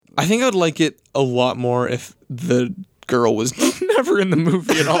I think I'd like it a lot more if the girl was never in the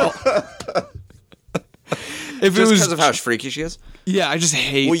movie at all. If Just it was because of how freaky she is? Yeah, I just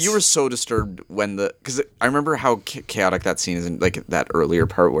hate... Well, you were so disturbed when because I remember how chaotic that scene is in, like, that earlier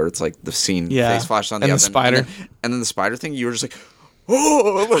part where it's, like, the scene face flashes on the and oven. the spider. And then the spider thing, you were just like,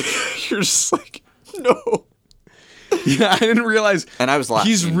 oh! Like, you're just like, no. Yeah, I didn't realize. And I was laughing.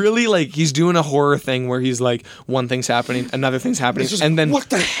 He's really, like, he's doing a horror thing where he's like, one thing's happening, another thing's happening, just, and then what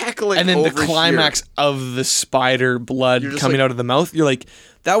the heck? Like, and then the over climax here. of the spider blood coming like, out of the mouth. You're like,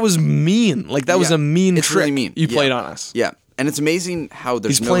 that was mean. Like, that was a mean it's trick really mean. you played on us. Yeah. And it's amazing how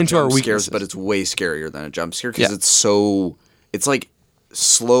there's He's no playing to our jump scares, weaknesses. but it's way scarier than a jump scare because it's like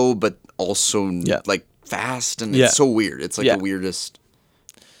slow, but also like fast, and it's so weird. It's like the weirdest.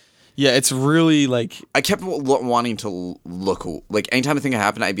 Yeah, it's really like... I kept wanting to look... Like, anytime a thing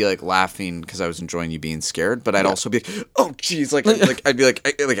happened, I'd be, like, laughing because I was enjoying you being scared, but I'd also be like, oh, jeez. Like, I'd be like...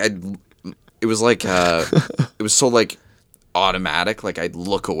 It was like... it was so, like, automatic. Like, I'd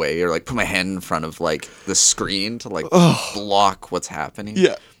look away or, like, put my hand in front of, like, the screen to, like, block what's happening.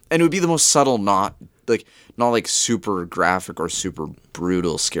 Yeah. And it would be the most subtle, not super graphic or super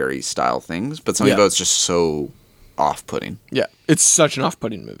brutal, scary style things, but something about it's just so off-putting. Yeah, it's such an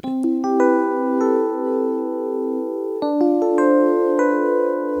off-putting movie.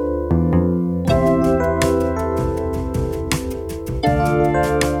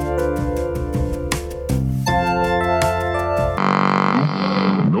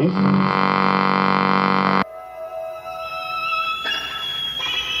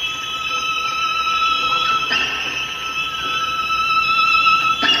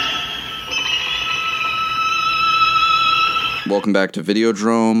 Welcome back to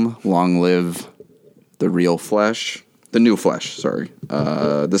Videodrome. Long live the real flesh. The new flesh, sorry.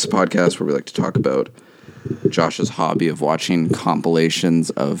 This is a podcast where we like to talk about Josh's hobby of watching compilations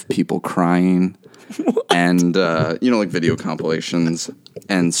of people crying. And, like video compilations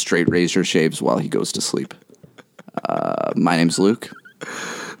and straight razor shaves while he goes to sleep. My name's Luke.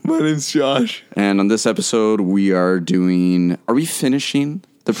 My name's Josh. And on this episode, we are doing... Are we finishing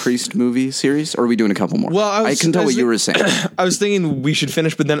the Priest movie series, or are we doing a couple more? Well, I can tell what you were saying. I was thinking we should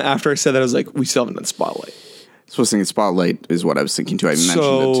finish, but then after I said that, I was like, we still haven't done Spotlight. So I was thinking Spotlight is what I was thinking too. I mentioned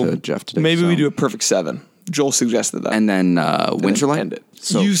it to Jeff today. Maybe we do a Perfect 7. Joel suggested that. And then Winterlight? End it.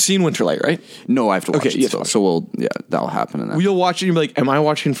 So, you've seen Winterlight, right? No, I have to watch it still. Watch it. So that'll happen. And then. You'll watch it and you'll be like, am I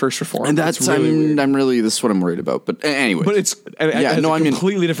watching First Reformed? And that's, I'm really, this is what I'm worried about. But anyway. But it's a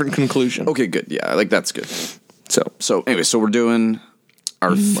completely different conclusion. Okay, good. Yeah, like that's good. So anyway, so we're doing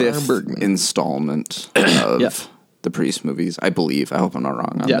our fifth installment of the Priest movies, I believe. I hope I'm not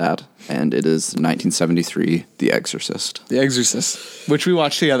wrong on that. And it is 1973, The Exorcist. The Exorcist, which we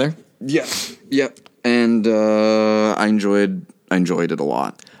watched together. Yeah. Yep. And I enjoyed it a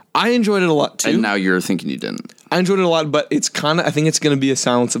lot. I enjoyed it a lot too. And now you're thinking you didn't. I enjoyed it a lot, but it's kind of, I think it's going to be a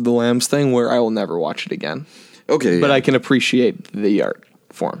Silence of the Lambs thing where I will never watch it again. Okay. But I can appreciate the art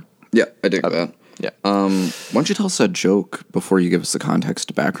form. Yeah, I dig that. Yeah. Why don't you tell us a joke before you give us the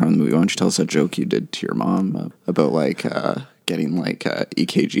context background of the movie? Why don't you tell us a joke you did to your mom about like getting like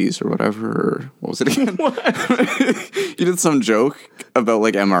EKGs or whatever? Or what was it again? You did some joke about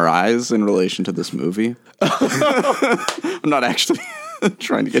like MRIs in relation to this movie. I'm not actually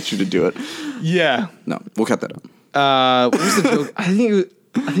trying to get you to do it. Yeah. No, we'll cut that out. What was the joke? I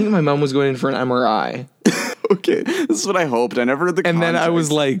think my mom was going in for an MRI. Okay, this is what I hoped. I never heard the context. And then I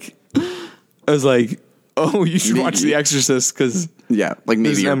was like, oh, you should watch The Exorcist because like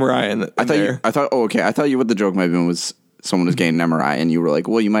maybe there's an MRI in there. I thought what the joke might have been was someone was getting an MRI and you were like,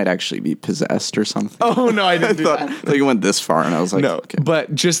 well, you might actually be possessed or something. Oh no, I didn't do that. I thought you went this far, and I was like, no. Okay.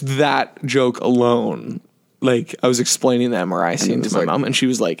 But just that joke alone, like I was explaining the MRI scene to my mom, and she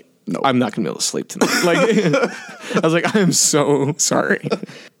was like, no, I'm not gonna be able to sleep tonight. Like, I was like, I'm so sorry.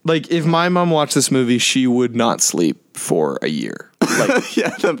 Like, if my mom watched this movie, she would not sleep for a year. Like,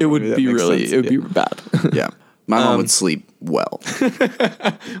 it would be bad. Yeah. My mom would sleep well.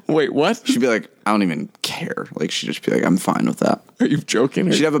 Wait, what? She'd be like, I don't even care. Like, she'd just be like, I'm fine with that. Are you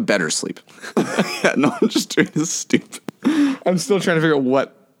joking? She'd have a better sleep. Yeah, no, I'm just doing this stupid. I'm still trying to figure out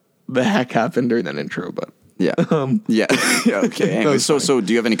what the heck happened during that intro, but. Yeah. Yeah, okay. Anyway, so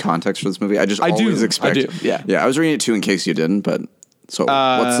do you have any context for this movie? I always expect. I do, yeah. Yeah, I was reading it too in case you didn't, but so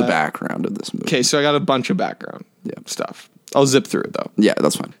what's the background of this movie? Okay, so I got a bunch of background stuff. I'll zip through it, though. Yeah,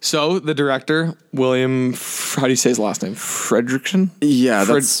 that's fine. So, the director, William, how do you say his last name? Fredrickson? Yeah,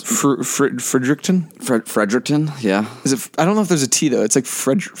 that's... Fredrickson? Fredericton, yeah. Is it? I don't know if there's a T, though. It's like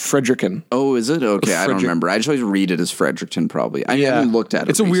Fredrickson. Oh, is it? Okay, I don't remember. I just always read it as Fredericton, probably. I haven't looked at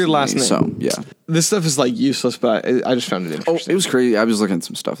it It's a weird last name. So, yeah. This stuff is, like, useless, but I just found it interesting. Oh, it was crazy. I was looking at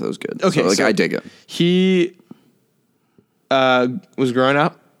some stuff that was good. Okay, so I dig it. He was growing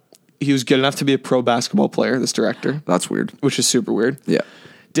up. He was good enough to be a pro basketball player, this director. That's weird. Which is super weird. Yeah.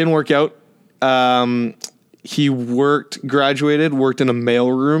 Didn't work out. He graduated, worked in a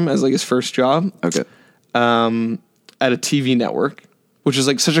mailroom as like his first job. Okay. At a TV network, which is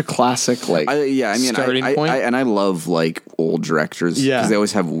like such a classic starting point. And I love like old directors because they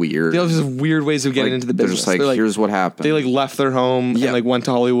always have weird ways of getting into the business. They're just like, here's what happened. They like left their home and like went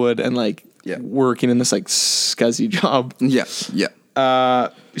to Hollywood and like working in this like scuzzy job. Yes. Yeah.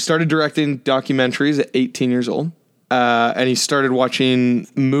 He started directing documentaries at 18 years old. And he started watching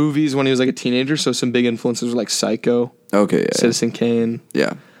movies when he was like a teenager. So some big influences were like Psycho. Okay. Yeah, Citizen Kane.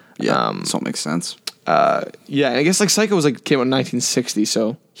 Yeah. Yeah. So it makes sense. Yeah. And I guess like Psycho was like came out in 1960.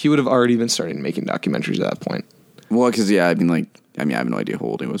 So he would have already been starting making documentaries at that point. Well, because I have no idea how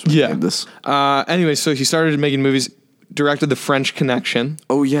old he was when he made this. Anyway, so he started making movies. Directed The French Connection.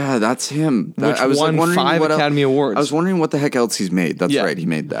 Oh yeah, that's him. Which won 5 Academy Awards. I was wondering what the heck else he's made. That's right, he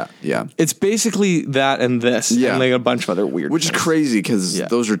made that. Yeah, it's basically that and this, and like a bunch of other weird. Which things. is crazy because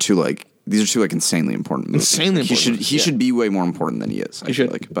those are two like insanely important movies. He should be way more important than he is. I feel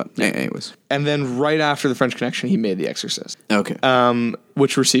like, but anyways. And then right after The French Connection, he made The Exorcist. Okay.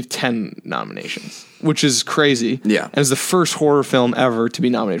 Which received 10 nominations, which is crazy. Yeah. And it's the first horror film ever to be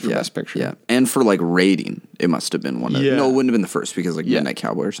nominated for Best Picture. Yeah. And for like rating, it must have been one of no, it wouldn't have been the first because like Midnight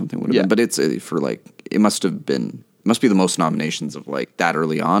Cowboy or something would have been. But it's for like it must be the most nominations of like that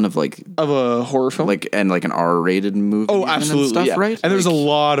early on of a horror film, like and like an R-rated movie. Oh, absolutely, and stuff, right? And there's a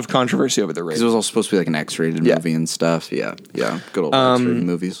lot of controversy over the rating because it was all supposed to be like an X-rated movie and stuff. Yeah, good old X-rated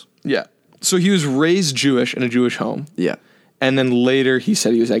movies. Yeah. So he was raised Jewish in a Jewish home. Yeah. And then later he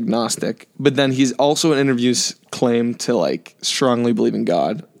said he was agnostic, but then he's also in interviews claimed to like strongly believe in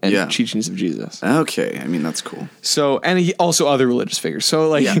God and teachings of Jesus. Okay, I mean that's cool. So and he also other religious figures. So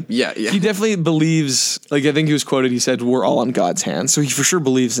like he definitely believes. Like I think he was quoted. He said, "We're all in God's hands." So he for sure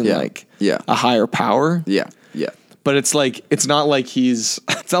believes in a higher power. Yeah. But it's like it's not like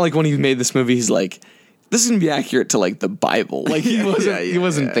when he made this movie. He's like, this is gonna be accurate to like the Bible. Like he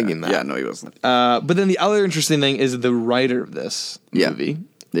wasn't thinking that. Yeah, no, he wasn't. But then the other interesting thing is the writer of this movie,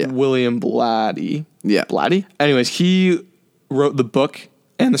 William Blatty. Yeah, Blatty. Anyways, he wrote the book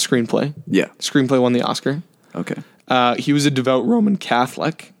and the screenplay. Yeah, screenplay won the Oscar. Okay. He was a devout Roman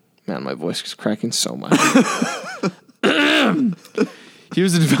Catholic. Man, my voice is cracking so much. He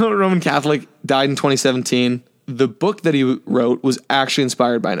was a devout Roman Catholic. Died in 2017. The book that he wrote was actually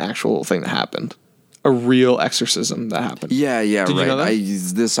inspired by an actual thing that happened. A real exorcism that happened. Yeah, Did right. You know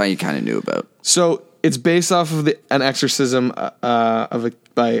that? I kind of knew about. So it's based off of an exorcism of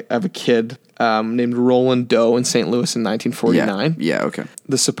a kid named Roland Doe in St. Louis in 1949. Yeah, okay.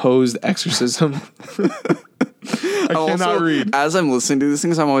 The supposed exorcism. I cannot read. As I'm listening to these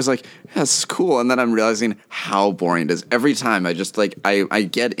things, I'm always like, yeah, this is cool. And then I'm realizing how boring it is. Every time I just like, I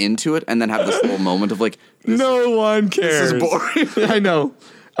get into it and then have this little moment of like, no one cares. This is boring. I know.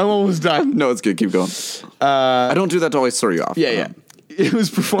 I'm almost done. No, it's good. Keep going. I don't do that to always throw you off. Yeah. It was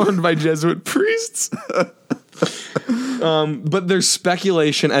performed by Jesuit priests. But there's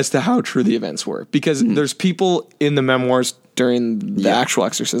speculation as to how true the events were. Because there's people in the memoirs during the actual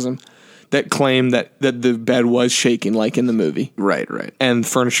exorcism that claim that the bed was shaking like in the movie. Right. And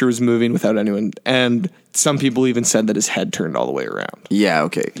furniture was moving without anyone. And some people even said that his head turned all the way around. Yeah,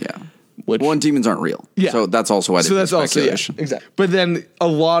 okay, yeah. Demons aren't real. Yeah. So that's also why there's speculation. Exactly. But then a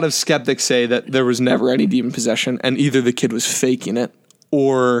lot of skeptics say that there was never any demon possession and either the kid was faking it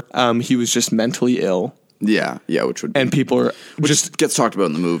or he was just mentally ill. Yeah, which would be, and people are just gets talked about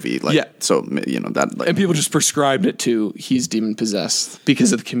in the movie. So that and people just prescribed it to he's demon possessed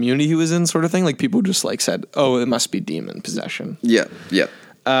because of the community he was in, sort of thing. Like people just like said, oh, it must be demon possession. Yeah.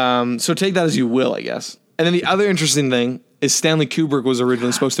 So take that as you will, I guess. And then the other interesting thing is Stanley Kubrick was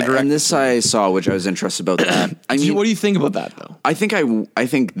originally supposed to direct. And this I saw, which I was interested about. That. I mean, what do you think about that, though? I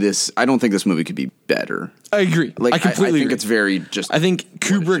think this movie could be better. I agree. I completely agree. It's very just. I think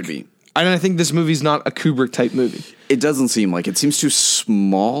Kubrick. I think this movie's not a Kubrick type movie. It doesn't seem like it seems too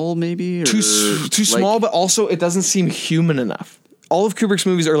small, maybe too small, but also it doesn't seem human enough. All of Kubrick's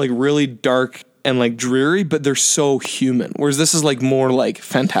movies are like really dark, and like dreary, but they're so human. Whereas this is like more like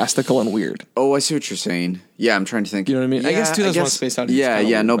fantastical and weird. Oh, I see what you're saying. Yeah, I'm trying to think. You know what I mean? Yeah, I guess 2001 Space Odyssey. Yeah,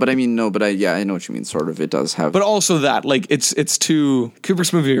 yeah. weird, but I know what you mean. Sort of. It does have. But also that, like, it's too...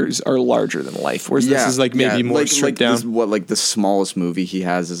 Kubrick's movies are larger than life, whereas this is, like, maybe more stripped down. The smallest movie he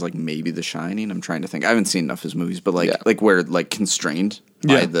has is, like, maybe The Shining. I'm trying to think. I haven't seen enough of his movies, but, like where, like, constrained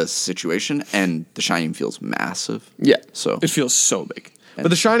by the situation, and The Shining feels massive. Yeah. So it feels so big. But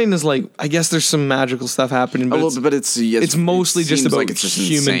The Shining is, like, I guess there's some magical stuff happening, but it's mostly just about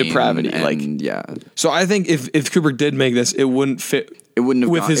human depravity. So I think if Kubrick did make this, it wouldn't fit... It wouldn't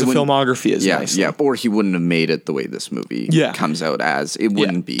have with his filmography as nicely. Yeah, or he wouldn't have made it the way this movie comes out as. It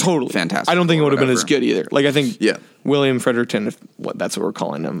wouldn't be totally fantastic. I don't think it would have been as good either. Like, I think Yeah. William Fredericton, that's what we're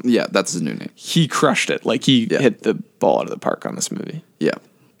calling him. Yeah, that's his new name. He crushed it. Like, he hit the ball out of the park on this movie. Yeah.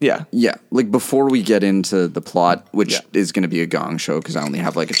 Yeah. Yeah. Like, before we get into the plot, which is going to be a gong show because I only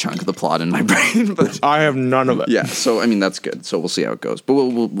have, like, a chunk of the plot in my brain. But I have none of it. Yeah. So, I mean, that's good. So, we'll see how it goes. But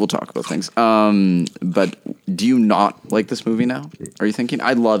we'll talk about things. But do you not like this movie now? Are you thinking?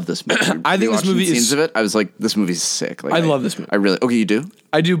 I love this movie. I think this movie scenes of it. I was like, this movie's sick. Like, I love this movie. I really... Okay, you do?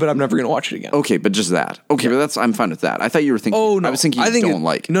 I do, but I'm never going to watch it again. Okay, but just that. Okay, but I'm fine with that. I thought you were thinking... Oh, no. I was thinking you don't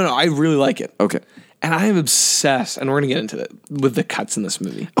like it. No, I really like it. Okay. And I am obsessed, and we're going to get into that, with the cuts in this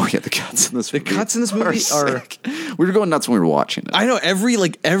movie. Oh, yeah, the cuts in this movie. The cuts in this movie are... We were going nuts when we were watching it. I know, every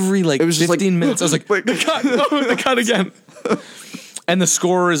it was 15 minutes, I was like, the cut, the cut again. And the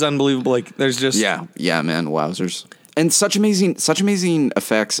score is unbelievable. Like, there's just... Yeah, man, wowzers. And such amazing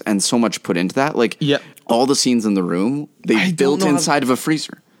effects and so much put into that. Like, all the scenes in the room, they built inside of a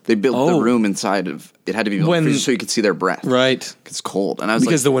freezer. They built the room inside of... It had to be built in a freezer so you could see their breath. Right. It's cold. And I was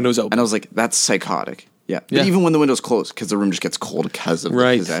because the window's open. And I was like, that's psychotic. Yeah. But even when the window's closed, because the room just gets cold because of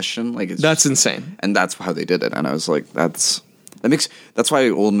the possession. Like, that's insane. And that's how they did it. And I was like, that's why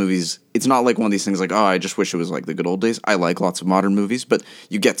old movies... It's not like one of these things like, oh, I just wish it was like the good old days. I like lots of modern movies, but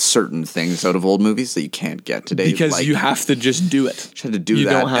you get certain things out of old movies that you can't get today. Because you have to just do it. You have to do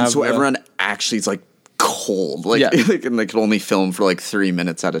that. And so everyone actually is like cold. Like, and they could only film for like 3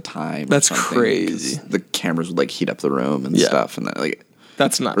 minutes at a time. That's crazy. The cameras would like heat up the room and stuff. And then like...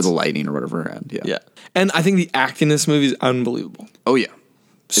 That's nuts. Or the lighting or whatever. And yeah. And I think the acting in this movie is unbelievable. Oh, yeah.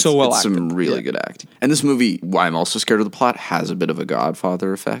 It's acted. Some really good acting. And this movie, why I'm also scared of the plot, has a bit of a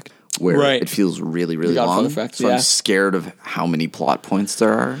Godfather effect where it feels really, really long. Effect, so I'm scared of how many plot points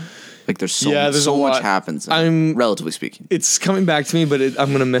there are. Like there's so much happens. Relatively speaking, it's coming back to me, but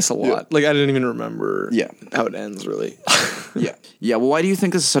I'm gonna miss a lot. Like I didn't even remember. How it ends really. Yeah. Well, why do you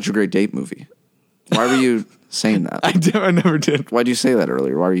think this is such a great date movie? Why were you saying that? I never did. Why did you say that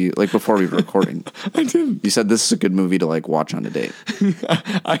earlier? Why were you like before we were recording? I didn't. You said this is a good movie to like watch on a date.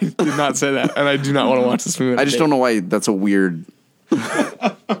 I did not say that, and I do not want to watch this movie. I just don't know why that's a weird.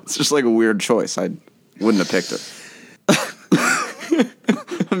 It's just like a weird choice. I wouldn't have picked it.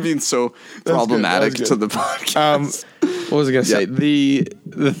 I'm being so problematic to the podcast. What was I going to say?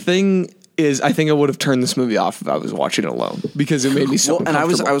 The thing is, I think I would have turned this movie off if I was watching it alone because it made me so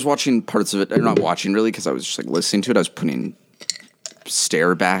uncomfortable. And I was watching parts of it. I'm not watching really because I was just like listening to it. I was putting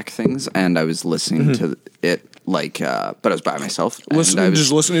stare back things and I was listening to it like, but I was by myself. Listening.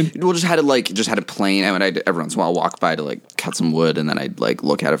 Well, just had it playing, and I'd every once in a while walk by to like cut some wood, and then I'd like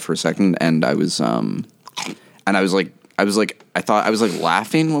look at it for a second, and I was I thought I was like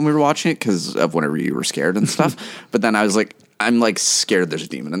laughing when we were watching it because of whenever you were scared and stuff, but then I was like, I'm like scared there's a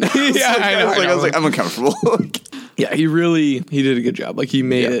demon in there. I was like, I'm uncomfortable. Yeah, he did a good job. Like he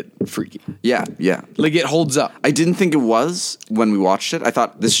made it freaky. Yeah. Like it holds up. I didn't think it was when we watched it. I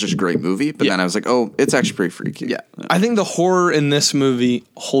thought this is just a great movie, but then I was like, oh, it's actually pretty freaky. Yeah. I think the horror in this movie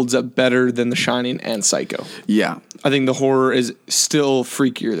holds up better than The Shining and Psycho. Yeah. I think the horror is still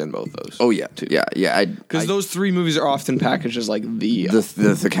freaker than both those. Oh yeah, too. Yeah. Because those three movies are often packaged as like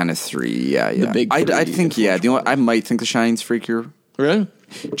the kind of three. Yeah. The big. I think I might think The Shining's freakier. Really?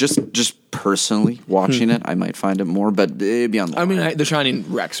 Just personally watching it, I might find it more, but it'd be on the line. I mean, The Shining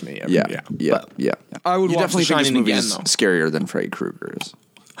wrecks me. Yeah. I would watch The Shining again, though. Scarier than Freddy Krueger is.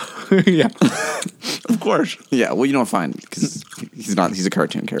 Yeah, of course. Yeah, well, you don't find because he's not. He's a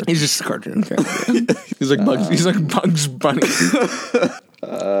cartoon character. He's just a cartoon character. Yeah. He's like Bugs. He's like Bugs Bunny.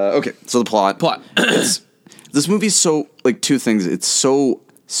 Okay, so the plot. This movie's so like two things. It's so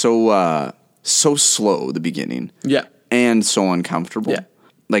slow the beginning. Yeah, and so uncomfortable. Yeah.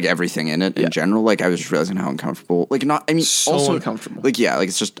 Like everything in it in general. Like I was just realizing how uncomfortable. Like not. I mean, so also uncomfortable. Like like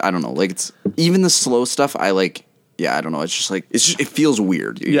it's just I don't know. Like it's even the slow stuff. I like. Yeah, I don't know. It's just like it feels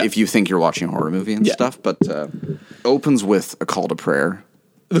weird if you think you're watching a horror movie and stuff. But opens with a call to prayer.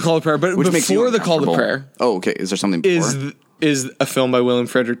 The call to prayer, but before the call to prayer. Oh, okay. Is there something before? Is a film by William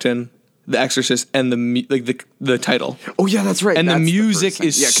Fredericton The Exorcist and the title. Oh yeah, that's right. And that's the music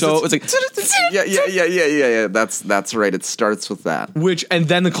is so it's like yeah. That's right. It starts with that. And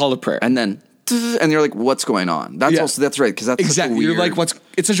then the call to prayer. And you're like, what's going on? That's right, because that's exactly. You're like,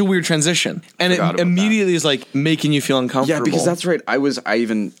 it's such a weird transition, and it immediately is like making you feel uncomfortable. Yeah, because that's right. I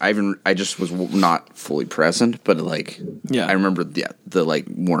just was not fully present, but like, I remember the like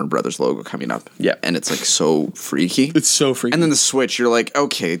Warner Brothers logo coming up. Yeah, and it's like so freaky. It's so freaky. And then the switch, you're like,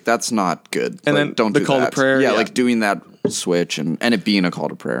 okay, that's not good. And then don't do call to prayer. Yeah, like doing that switch and it being a call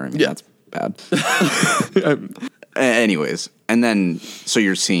to prayer. I mean, that's bad. Anyways, and then so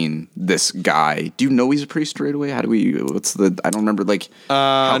you're seeing this guy. Do you know he's a priest right away? I don't remember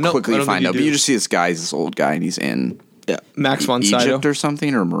how quickly you find out. But you just see this guy, he's this old guy, and he's in Max von Egypt Sydow. Or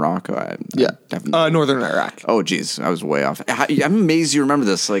something, or Morocco. Northern Iraq. Oh geez, I was way off. I'm amazed you remember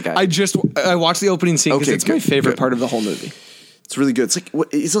this. Like I watched the opening scene because it's my favorite part of the whole movie. It's really good. It's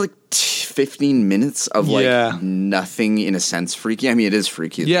like, is it like 15 minutes of like nothing in a sense freaky? I mean, it is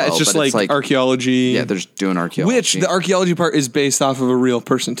freaky. Yeah, it's just like archaeology. Yeah, they're just doing archaeology. Which the archaeology part is based off of a real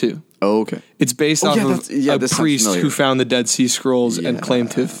person too. Oh, okay. It's based off of a priest who found the Dead Sea Scrolls and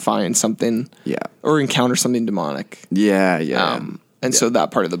claimed to find something. Yeah. Or encounter something demonic. Yeah. And so that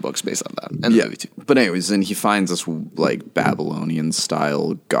part of the book's based on that. And the movie too. But anyways, then he finds this like Babylonian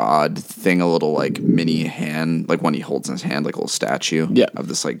style god thing, a little like mini hand, like one he holds in his hand, like a little statue of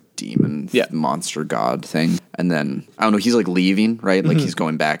this like demon monster god thing. And then, I don't know, he's like leaving, right? Like he's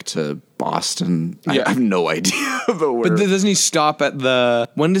going back to Boston. I have no idea about where. But doesn't he stop at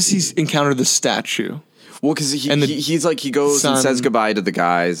when does he encounter the statue? Well, because he's like, he goes and says goodbye to the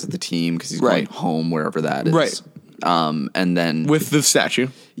guys, the team, because he's going home, wherever that is. Right. And then with the statue,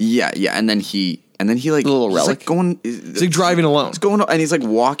 and then he like a little relic he's like driving alone. He's going and he's like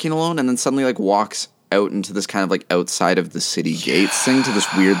walking alone, and then suddenly like walks out into this kind of like outside of the city gates thing to this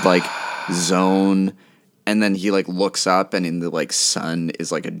weird like zone, and then he like looks up, and in the like sun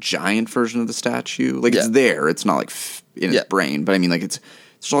is like a giant version of the statue. Like it's there, it's not like in his brain, but I mean like it's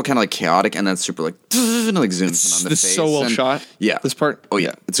all kind of like chaotic, and then super like and like zooms in on the face. So well shot. Yeah, this part. Oh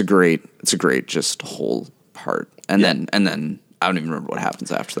yeah, it's a great just whole part. And then I don't even remember what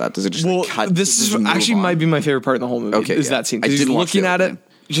happens after that. Does it just cut? This is actually might be my favorite part in the whole movie. Okay, that scene. Because he's looking at it.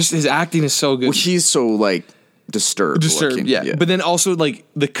 Just his acting is so good. Well, he's so like disturbed. Yeah. But then also like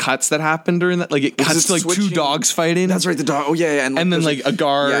the cuts that happen during that, like it cuts to like two dogs fighting. That's right, the dog. Oh yeah. And then like a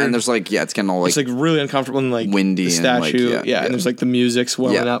guard. Yeah, and there's like it's getting all like it's like really uncomfortable and like windy. The statue. And and there's like the music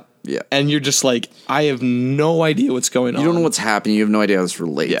swelling up. Yeah. And you're just like, I have no idea what's going on. You don't know what's happening. You have no idea how this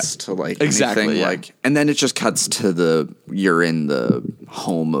relates to like anything. Yeah. Like, and then it just cuts to you're in the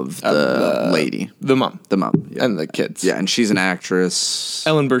home of the lady. The mom. Yeah. And the kids. Yeah, and she's an actress.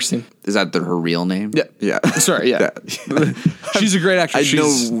 Ellen Burstyn. Is that her real name? Yeah. Yeah. Sorry, yeah. She's a great actress. I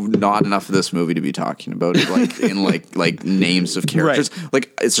know not enough of this movie to be talking about it, like in like names of characters. Right.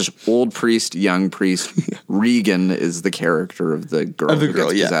 Like it's just old priest, young priest. Regan is the character of the girl who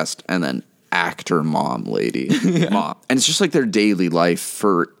gets possessed, and then actor mom lady mom, and it's just like their daily life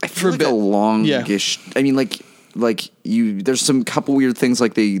for like a longish. I mean, there's some couple weird things,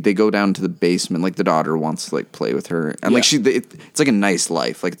 like they go down to the basement, like the daughter wants to like play with her, and like it's like a nice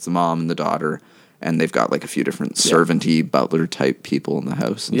life, like it's the mom and the daughter, and they've got like a few different servant-y butler type people in the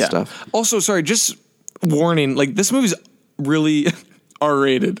house and stuff. Also, sorry, just warning, like this movie's really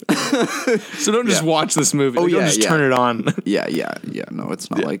R-rated, so don't just watch this movie. Don't just turn it on. Yeah. No, it's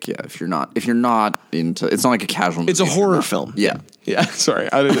not like if you're not into, it's not like a casual movie. It's a horror film. Yeah. Sorry,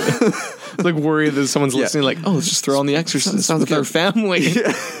 I didn't like worried that someone's listening. Like, let's just throw on The Exorcist with our family.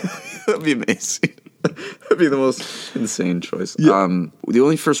 Yeah. That'd be amazing. That'd be the most insane choice. Yeah. The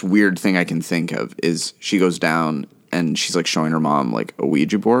only first weird thing I can think of is she goes down and she's like showing her mom like a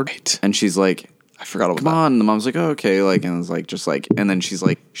Ouija board, and she's like, I forgot about that. Come on. And the mom's like, oh, okay. Like, and it's like, just like, and then she's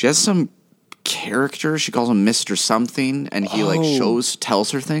like, she has some character. She calls him Mr. Something. And he like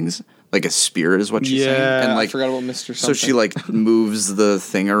tells her things. Like a spirit is what she's saying. And like, I forgot about Mr. Something. So she like moves the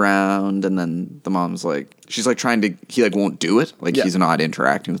thing around. And then the mom's like, she's like he like won't do it. Like he's not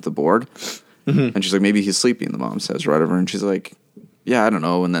interacting with the board. Mm-hmm. And she's like, maybe he's sleeping. The mom says, right over. And she's like, yeah, I don't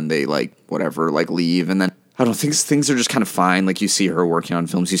know. And then they like, whatever, like leave. And then I don't think things are just kind of fine. Like you see her working on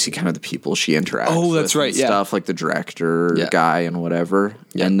films, you see kind of the people she interacts with. Oh, that's right. And stuff like the director guy and whatever.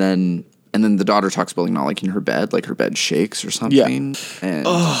 Yeah. And then the daughter talks about like not liking her bed, like her bed shakes or something.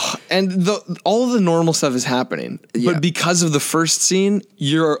 Yeah. And all of the normal stuff is happening, but because of the first scene,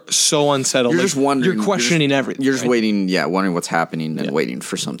 you're so unsettled. You're just wondering. You're questioning everything. You're just waiting, wondering what's happening and waiting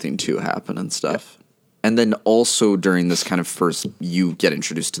for something to happen and stuff. Yeah. And then also during this kind of first, you get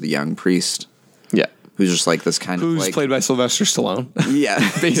introduced to the young priest. Yeah. who's just like this kind of Who's like played by Sylvester Stallone. Yeah,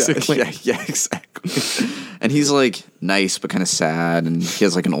 basically. Yeah, exactly. And he's like nice but kind of sad, and he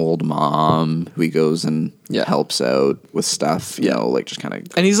has like an old mom who he goes and helps out with stuff. You know, like just kind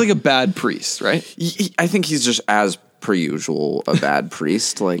of. And he's like a bad priest, right? I think he's just as per usual a bad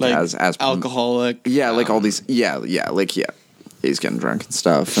priest, like as alcoholic. Yeah, like all these. Yeah, he's getting drunk and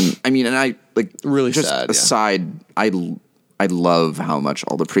stuff, and I mean, and I like really just sad. Aside, I love how much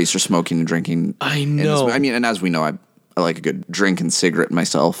all the priests are smoking and drinking. I know. I mean, and as we know, I like a good drink and cigarette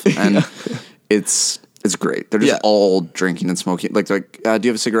myself, and it's great. They're just all drinking and smoking. Like, do you have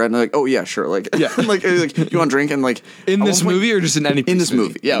a cigarette? And they're like, oh yeah, sure. Like, like you want to drink? And like in this movie or just in any in this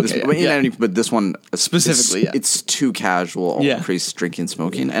movie? Yeah, okay, but this one specifically, it's too casual. All the priests drinking and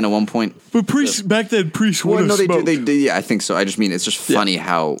smoking, and at one point, but priests back then priests would have smoked. They do. Yeah, I think so. I just mean it's just funny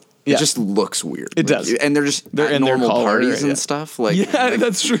how. It just looks weird. It does. And they're in normal parties and stuff. Like,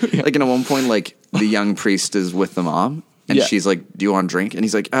 that's true. Yeah. Like, at one point, like, the young priest is with the mom, and she's like, do you want to drink? And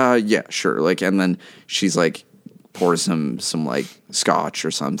he's like, yeah, sure. Like, and then she's like, pours him some, like, scotch or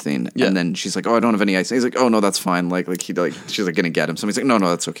something. Yeah. And then she's like, oh, I don't have any ice. And he's like, oh, no, that's fine. Like, she's like, gonna get him. So he's like, no,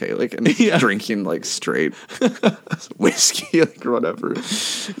 that's okay. Like, and he's drinking, like, straight whiskey, like, or whatever.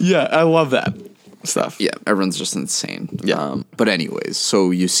 Yeah, I love that stuff. Yeah, everyone's just insane. Yeah. But anyways, so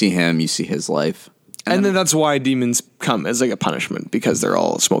you see him, you see his life. And then that's why demons come as like a punishment, because they're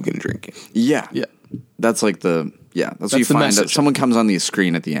all smoking and drinking. Yeah. Yeah. That's like that's what you find that someone comes on the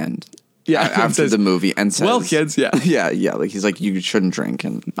screen at the end. Yeah. After the movie and says, well, kids, yeah. Yeah. Like he's like, you shouldn't drink.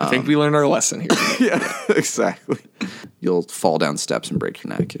 And I think we learned our lesson here. Yeah, exactly. You'll fall down steps and break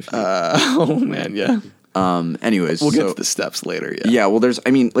your neck. If you oh man, yeah. Anyways, we'll get to the steps later. Yeah. Well,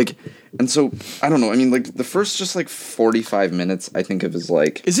 and so I don't know. I mean, like the first just like 45 minutes, I think of as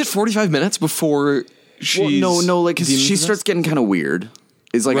like. Is it 45 minutes before she's? Well, no, like she starts getting kind of weird.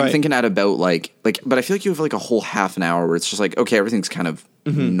 Is like I'm thinking at about like, but I feel like you have like a whole half an hour where it's just like okay, everything's kind of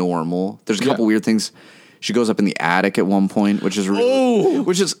normal. There's a couple weird things. She goes up in the attic at one point, which is we're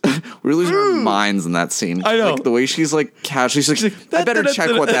losing our minds in that scene. I know. Like the way she's like casually, she's like, I better check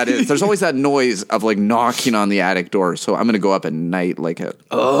what that is. There's always that noise of like knocking on the attic door. So I'm going to go up at night like a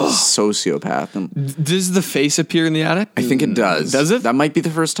sociopath. And does the face appear in the attic? I think it does. Does it? That might be the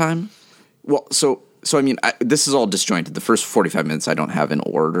first time. Well, so I mean, this is all disjointed. The first 45 minutes I don't have in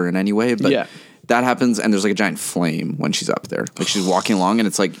order in any way, but that happens, and there's like a giant flame when she's up there. Like she's walking along, and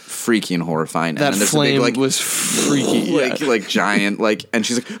it's like freaky and horrifying. That and then flame a big, like, was freaky, like giant, like, and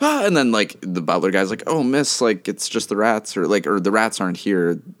she's like, and then like the butler guy's like, oh, miss, like it's just the rats, or the rats aren't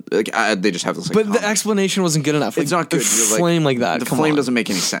here. Like they just have this. Like, but the explanation wasn't good enough. It's not good. A flame like that. The flame doesn't make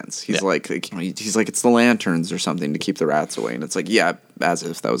any sense. He's like he's like it's the lanterns or something to keep the rats away, and it's like as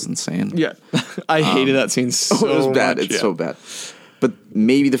if that was insane. Yeah, I hated that scene so much. It was bad. It's so bad. But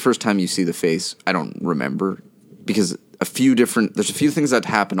maybe the first time you see the face, I don't remember, because there's a few things that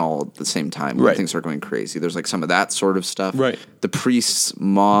happen all at the same time when things are going crazy. There's like some of that sort of stuff. Right. The priest's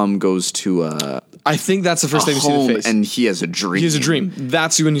mom goes to I think that's the first time you see the face. And he has a dream. He has a dream.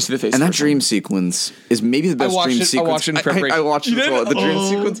 That's when you see the face. And that dream sequence is maybe the best dream sequence. I watched it in preparation. I watched it as well. The dream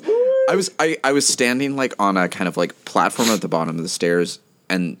sequence. I was standing like on a kind of like platform at the bottom of the stairs,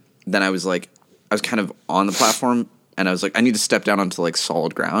 and then I was kind of on the platform. And I was like, I need to step down onto like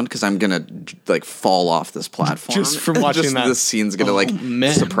solid ground because I'm gonna like fall off this platform just from watching that. This scene's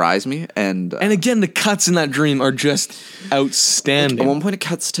gonna surprise me, and again, the cuts in that dream are just outstanding. Like, at one point, it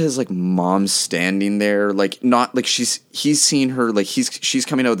cuts to his like mom standing there, like not like he's seen her, like she's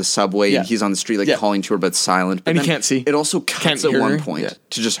coming out of the subway and he's on the street like calling to her but silent, but and he can't see. It also cuts at one point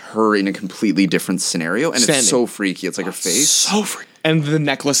to just her in a completely different scenario, and it's so freaky. It's like her face, so freaky. And the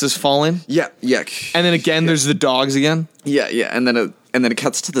necklace is falling. Yeah. And then again, there's the dogs again. Yeah. And then it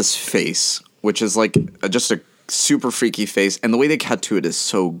cuts to this face, which is like just a super freaky face, and the way they cut to it is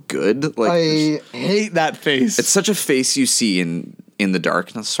so good. Like I hate that face. It's such a face you see in the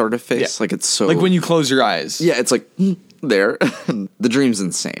darkness, sort of face. Like it's so like when you close your eyes. Yeah, it's like there. The dream's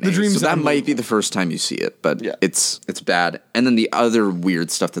insane. So that might be the first time you see it, but it's bad. And then the other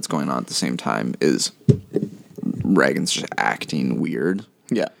weird stuff that's going on at the same time is Reagan's just acting weird.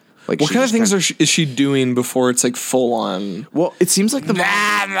 Yeah. Like what kind of things is she doing before it's like full on? Well, it seems like the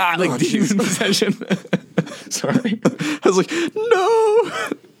like demon possession. Sorry, I was like, no,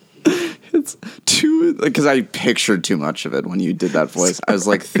 it's too because I pictured too much of it when you did that voice. I was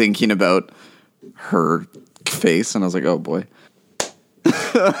like thinking about her face, and I was like, oh boy.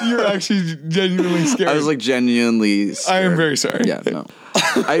 You're actually genuinely scared. I was like genuinely scared. I am very sorry. Yeah, no.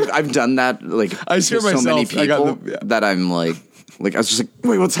 I've done that like I scare myself. So many people that I'm like I was just like,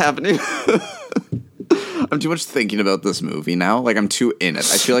 wait, what's happening? I'm too much thinking about this movie now. Like, I'm too in it.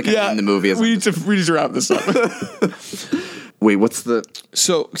 I feel like I'm in the movie. We need to wrap this up. Wait, what's the...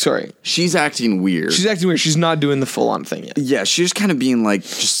 So, sorry. She's acting weird. She's not doing the full-on thing yet. Yeah, she's just kind of being like,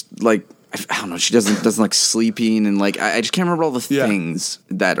 just like... I don't know. She doesn't like sleeping and like I just can't remember all the things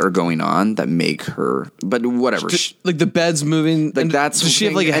that are going on that make her. But whatever. Like the bed's moving. Like that's. Does she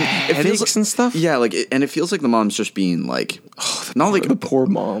have like headaches and stuff? Yeah, like and it feels like the mom's just being like, not like the poor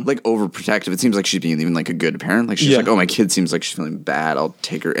mom, like overprotective. It seems like she's being even like a good parent. Like she's like, oh, my kid seems like she's feeling bad. I'll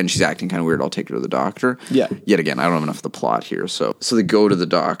take her, and she's acting kind of weird. I'll take her to the doctor. Yeah. Yet again, I don't have enough of the plot here, so they go to the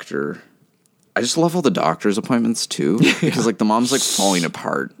doctor. I just love all the doctor's appointments too, because like the mom's like falling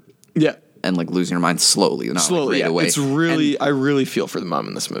apart. Yeah. And like losing her mind slowly, not like right away. It's really, I really feel for the mom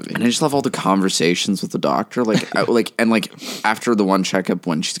in this movie. And I just love all the conversations with the doctor. Like, after the one checkup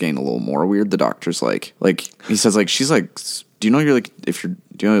when she's getting a little more weird, the doctor's like he says like she's like, do you know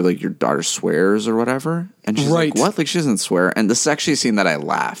your daughter swears or whatever? And she's like, what? Like she doesn't swear. And this is actually a scene that I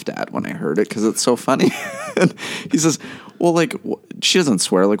laughed at when I heard it because it's so funny. And he says, well, like she doesn't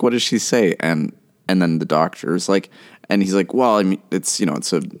swear. Like what does she say? And then the doctor's like, and he's like, well, I mean, it's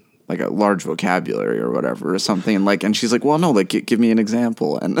like a large vocabulary or whatever or something. And she's like, well, no, like give me an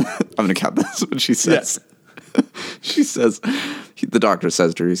example. And I'm going to count this. What she says. Yes. She says, the doctor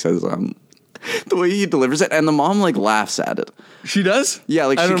says to her, he says, the way he delivers it. And the mom like laughs at it. She does? Yeah.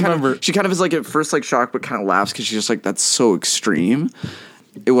 Like I don't remember. She kind of is like at first like shocked, but kind of laughs because she's just like, that's so extreme.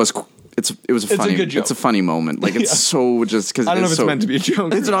 It was a good joke. It's a funny moment. Like it's so just because I don't know if it's meant to be a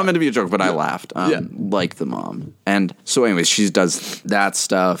joke. It's not meant to be a joke, but I laughed. Like the mom. And so, anyways, she does that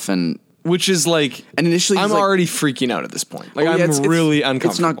stuff, and which is like, and initially I'm already freaking out at this point. Like I'm really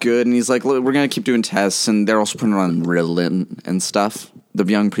uncomfortable. It's not good. And he's like, look, we're gonna keep doing tests, and they're also putting her on Ritalin and stuff. The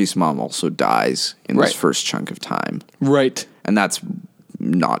young priest's mom also dies in this first chunk of time, right? And that's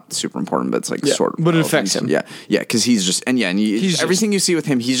not super important, but it's like sort of. But it affects him. Yeah, because he's just he's everything you see with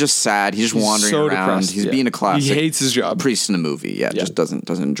him, he's just sad. He's just wandering around. Depressed, he's being a classic. He hates his job. Priest in a movie. Yeah, just doesn't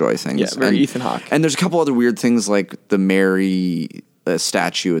enjoy things. Yeah, very Ethan Hawke. And there's a couple other weird things like the Mary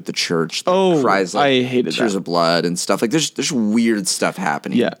statue at the church. That cries like I hated tears of blood and stuff. Like there's weird stuff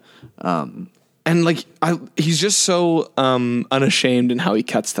happening. Yeah. And like he's just so unashamed in how he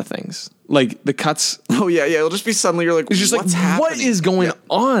cuts the things. Like the cuts. Oh yeah. It'll just be suddenly you're like, it's just what's like, happening? what is going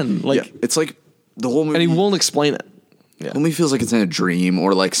on? Like it's like the whole movie, and he won't explain it. Yeah. It only feels like it's in a dream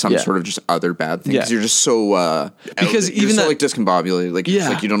or like some sort of just other bad thing. Because you're just so because even so like discombobulated. Like it's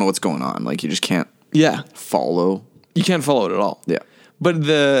like you don't know what's going on. Like you just can't follow. You can't follow it at all. Yeah. But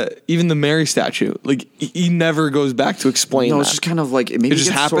even the Mary statue, like he never goes back to explain. No, it's just kind of like maybe it just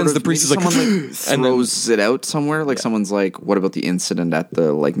happens. Sort of, the priest is like, someone like throws it out somewhere. Like someone's like, "What about the incident at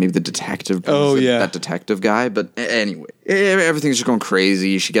the like maybe the detective? That detective guy." But anyway, everything's just going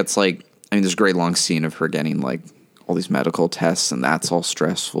crazy. She gets like, I mean, there's a great long scene of her getting like all these medical tests, and that's all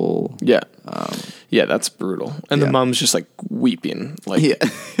stressful. Yeah, yeah, that's brutal. And the mom's just like weeping, like,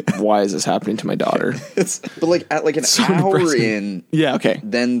 why is this happening to my daughter? But like at like an hour depressing. Okay.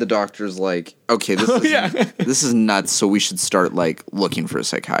 Then the doctor's like, okay, this is nuts. So we should start like looking for a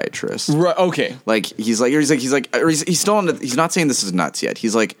psychiatrist. Right. Okay. Like he's not saying this is nuts yet.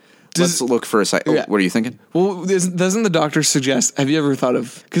 He's like, let's look for a what are you thinking? Well, doesn't the doctor suggest? Have you ever thought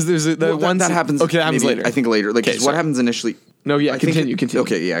of? Because there's one that happens. Okay, that happens later. I think later. Like what happens initially. No, continue.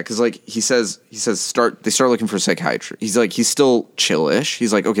 Okay, yeah, because like he says they start looking for a psychiatrist. He's like, he's still chill-ish.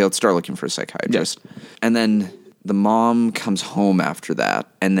 He's like, okay, let's start looking for a psychiatrist. Yes. And then the mom comes home after that,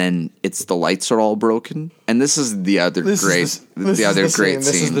 and then the lights are all broken. And this is the other great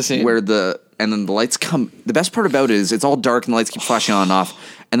scene where and then the lights come. The best part about it is it's all dark and the lights keep flashing on and off,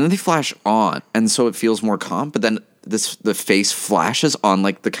 and then they flash on, and so it feels more calm. But then the face flashes on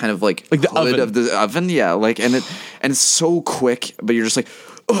like the kind of like the hood of the oven, and it's so quick, but you're just like,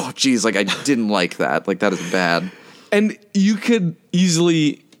 oh geez, like I didn't like that, like that is bad. And you could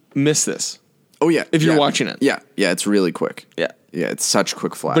easily miss this. Oh yeah, if you're watching it. Yeah, it's really quick. Yeah, it's such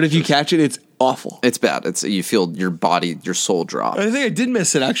quick flash. But if you catch it, it's awful. It's bad. You feel your body, your soul drop. I think I did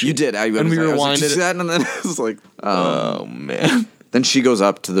miss it actually. You did. When we rewinded it, and then it was like, oh man. Then she goes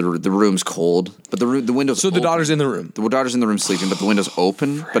up to the room's cold, but the window's so open. The daughter's in the room. The daughter's in the room sleeping, but the window's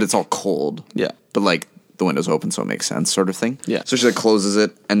open, but it's all cold. Yeah. But like the window's open, so it makes sense, sort of thing. Yeah. So she like closes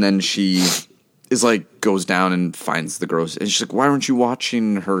it, and then she is like goes down and finds the gross, and she's like, "Why weren't you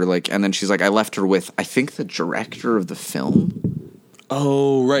watching her?" Like, and then she's like, "I left her with I think the director of the film."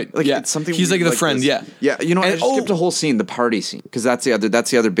 Oh, right. Like, yeah. it's something He's like weird the friend, this. yeah. Yeah, you know, And- I just skipped a whole scene, the party scene, because that's the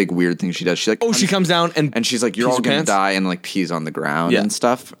other big weird thing she does. She like, she comes down and she's like, you're pees all her gonna pants? die, and like pees on the ground Yeah. and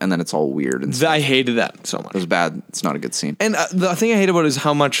stuff, and then it's all weird and stuff. I hated that so much. It was bad. It's not a good scene. And the thing I hate about it is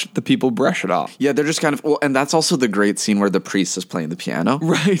how much the people brush it off. Yeah, they're just kind of and that's also the great scene where the priest is playing the piano,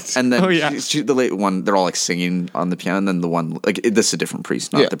 Right. And then Oh, yeah. the late one, they're all like singing on the piano, and then the one this is a different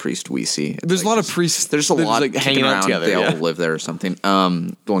priest, not Yeah. the priest we see. There's Like, a lot of priests. There's a lot like hanging out together. They yeah. all live there or something.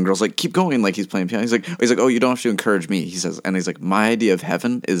 The one girl's like, keep going, like he's playing piano. He's like, oh, you don't have to encourage me. He says, and he's like, my idea of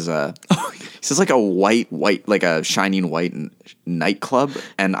heaven is he says like a white, like a shining white nightclub,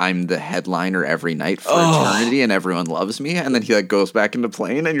 and I'm the headliner every night for eternity, and everyone loves me. And then he like goes back into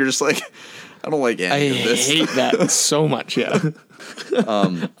playing, and you're just like, I don't like any of this. I hate that so much. Yeah.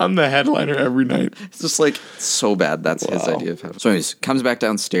 I'm the headliner every night. It's just like so bad. That's his idea of heaven. So anyways, comes back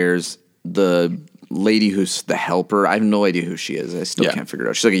downstairs. The lady who's the helper, I have no idea who she is. I still can't figure it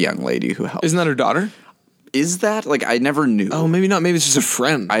out. She's like a young lady who helps. Isn't that her daughter? Is that like I never knew? Oh, maybe not. Maybe it's just a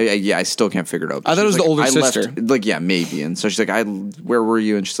friend. I still can't figure it out. I thought it was She's the older I sister. Left, like yeah, maybe. And so she's like, where were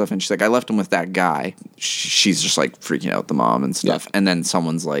you? And she's like, I left him with that guy. She's just like freaking out, the mom and stuff. Yeah. And then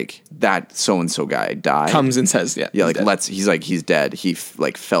someone's like, that so and so guy died. Comes and says, yeah, like dead. he's dead. He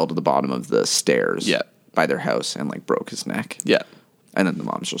like fell to the bottom of the stairs. Yeah. By their house and like broke his neck. Yeah. And then the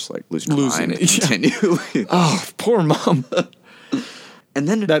mom's just like losing her mind it. and continue. Oh, poor mom. And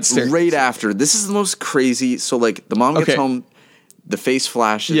then That's right after, this is the most crazy. So like the mom gets Okay. home, the face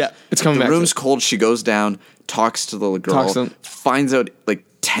flashes. Yeah, it's coming The back to room's it. cold. She goes down, talks to the little girl, Talks to them. finds out like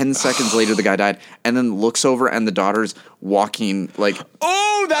 10 seconds later the guy died, and then looks over and the daughter's walking like.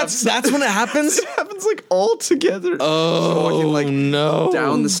 Oh, that's when it happens? It happens like all together. Oh, walking like no.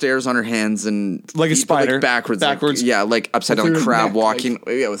 down the stairs on her hands and Like a feet, spider. like, backwards. Backwards. Like, yeah, like upside With down her crab neck, walking.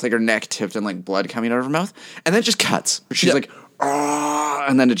 Yeah, with like her neck tipped and like blood coming out of her mouth, and then it just cuts. She's Yeah. like, ah,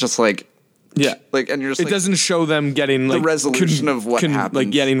 and then it just like. Yeah. Like, and you're just It like, doesn't show them getting like the resolution of what happened.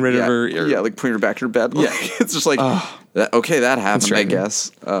 like getting rid of her. Yeah, like putting her back to her bed. Yeah. It's just like, that happened, I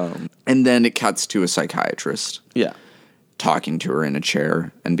guess. And then it cuts to a psychiatrist Yeah. talking to her in a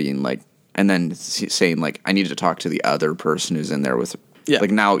chair and being like, and then saying like, I need to talk to the other person who's in there with. Yeah.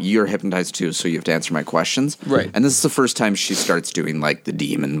 Like now you're hypnotized too, so you have to answer my questions. Right. And this is the first time she starts doing like the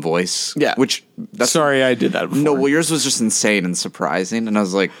demon voice. Yeah. Which that's Sorry, I did that before. No, well, yours was just insane and surprising, and I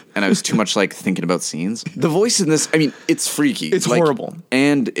was like, and I was too much like thinking about scenes. The voice in this, I mean, it's freaky. It's like, horrible.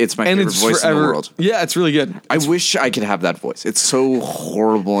 and it's my favorite voice in the world. Yeah, it's really good. I wish I could have that voice. It's so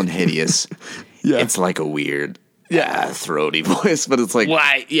horrible and hideous. Yeah. It's like a weird, Yeah. throaty voice, but it's like,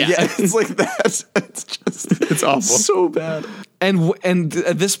 Why? Yeah. it's like that. It's just, It's awful. so bad. And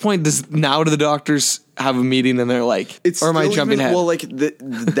at this point, do the doctors have a meeting and they're like, or am I still jumping even- ahead? Well, like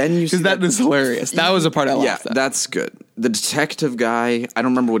then you see Because that is hilarious. That was a part I Yeah, laughed at. that's good. The detective guy, I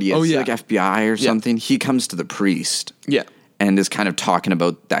don't remember what he is. Oh, He's yeah. like FBI or something. He comes to the priest. Yeah. And is kind of talking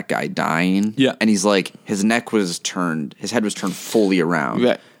about that guy dying. Yeah. And he's like, his head was turned fully around.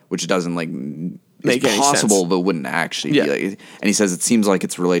 Right. Which doesn't like Make it's any possible, sense. but wouldn't actually Yeah. be like. And he says it seems like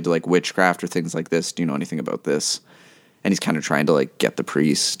it's related to like witchcraft or things like this. Do you know anything about this? And he's kind of trying to like get the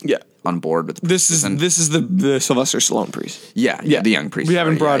priest on board with the This is and- the Sylvester Stallone priest. yeah, Yeah. the young priest. We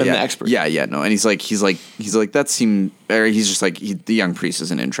haven't Sorry, brought in yeah. the expert. Yeah, no. And he's like that seemed. Or he's just like the young priest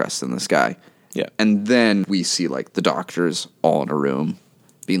isn't interested in this guy. Yeah. And then we see like the doctors all in a room,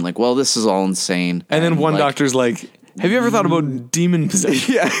 being like, "Well, this is all insane." And then one like, doctor's like, have you ever thought about demon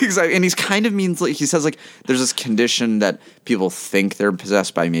possession? yeah, exactly. And he's kind of means like he says like there's this condition that people think they're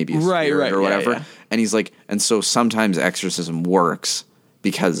possessed by maybe a spirit or whatever. yeah. And he's like, and so sometimes exorcism works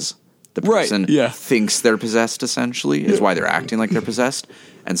because the Right, person yeah. thinks they're possessed. Essentially, is why they're acting like they're possessed.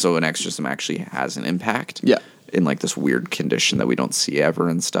 And so an exorcism actually has an impact. Yeah. In like this weird condition that we don't see ever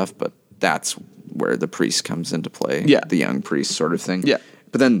and stuff. But that's where the priest comes into play. Yeah. The young priest sort of thing. Yeah.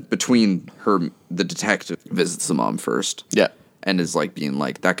 But then between the detective visits the mom first. Yeah. And is like being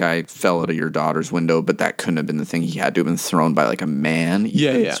like, that guy fell out of your daughter's window, but that couldn't have been the thing. He had to have been thrown by like a man. Yeah,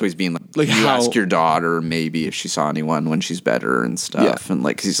 even. yeah. So he's being Like, you how- ask your daughter maybe if she saw anyone when she's better and stuff. Yeah. And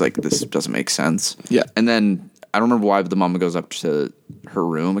like, 'cause he's like, this doesn't make sense. Yeah. And then I don't remember why, but the mom goes up to her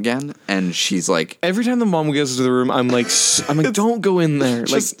room again, and she's like, Every time the mom goes to the room, I'm like, don't go in there.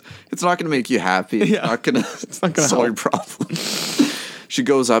 Like, it's not going to make you happy. It's Yeah. not going not to gonna solve your help. problem. She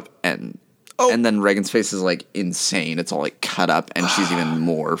goes up and then Reagan's face is like insane. It's all like cut up, and she's even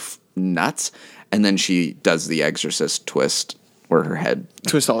more nuts. And then she does the Exorcist twist where her head,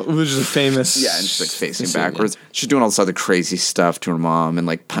 twist all, which is a famous. yeah, and she's like facing scene, yeah. backwards. She's doing all this other crazy stuff to her mom and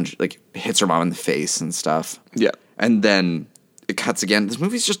like hits her mom in the face and stuff. Yeah. And then it cuts again. This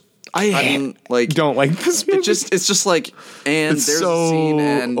movie's just I like don't like this movie. It's just like, and It's there's so a scene,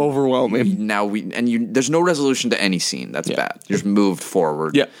 and overwhelming. now there's no resolution to any scene. That's bad. You just moved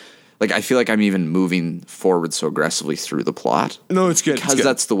forward. Yeah. Like, I feel like I'm even moving forward so aggressively through the plot. No, it's good. Because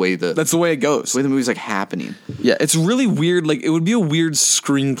that's the way that's the way it goes. The way the movie's like happening. Yeah, it's really weird. Like, it would be a weird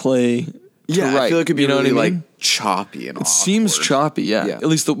screenplay. Yeah, I feel like it'd be really what I mean? like choppy and It seems choppy, yeah. At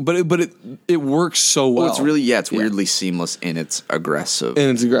least, but it works so well. It's really it's weirdly seamless in its aggressive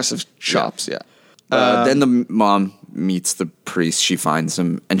chops. Yeah. Then the mom meets the priest. She finds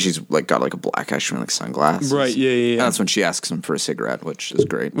him, and she's like got like a black eye, she's wearing like sunglasses. Right. Yeah. And that's when she asks him for a cigarette, which is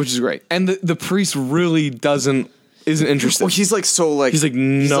great. And the priest really isn't interested. Well, he's like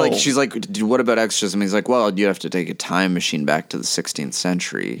no. She's like, dude, what about exorcism? He's like, well, you have to take a time machine back to the 16th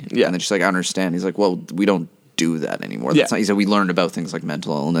century. Yeah. And then she's like, I understand. He's like, well, we don't do that anymore. Yeah. He said we learned about things like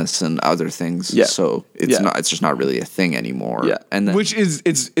mental illness and other things. Yeah. So it's just not really a thing anymore. Yeah. And then, which is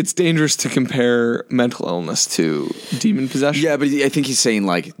it's dangerous to compare mental illness to demon possession. yeah, but I think he's saying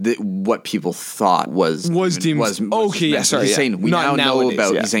like what people thought was demon. Okay, yeah, sorry. He's saying we now know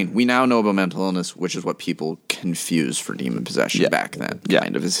about. Yeah. He's saying we now know about mental illness, which is what people confused for demon possession back then. Yeah.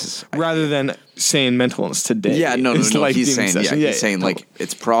 Kind of is his rather than saying mental illness today. Yeah, no. Like he's saying, he's saying totally. like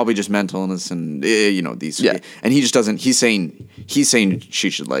it's probably just mental illness, and these. Yeah. And he just doesn't. He's saying she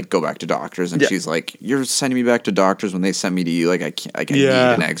should like go back to doctors, and she's like, you're sending me back to doctors when they sent me to you. Like I can't. Like I need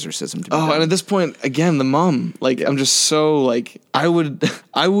an exorcism to be done. And at this point, again, the mom. Like I'm just so like I would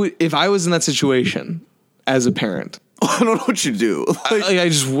if I was in that situation as a parent. I don't know what you do. I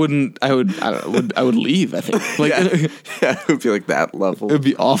just wouldn't. I would leave. I think. Like it would be like that level. It would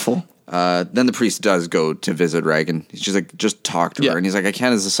be awful. Then the priest does go to visit Reagan. He's just like, just talk to her. And he's like, I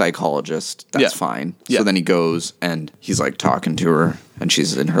can't as a psychologist. That's fine. So then he goes and he's like talking to her, and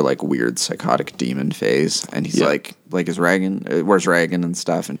she's in her like weird psychotic demon phase. And he's like, is Reagan, where's Reagan and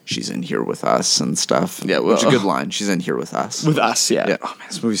stuff? And she's in here with us and stuff. Yeah. Which is a good line. She's in here with us. With us. Yeah. Yeah. Oh man,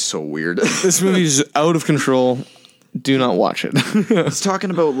 this movie's so weird. This movie's out of control. Do not watch it. She's talking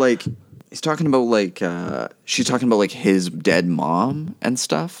about like his dead mom and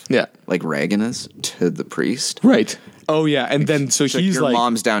stuff. Yeah. Like Reagan is to the priest. Right. Oh yeah. And then so he's your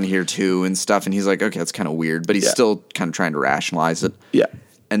mom's down here too and stuff. And he's like, okay, that's kind of weird, but he's still kind of trying to rationalize it. Yeah.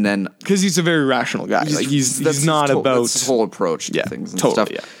 And then because he's a very rational guy. He's not about his whole approach to things and stuff.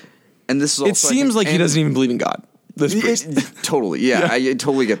 Yeah. And this is also, it seems like he doesn't even believe in God. Totally, yeah. I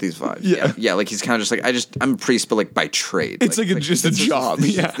totally get these vibes. Yeah. Like he's kind of just like I'm a priest, but like by trade. It's like just a job.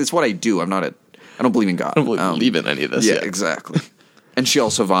 It's what I do. I don't believe in God. I don't believe in any of this. Yeah, exactly. And she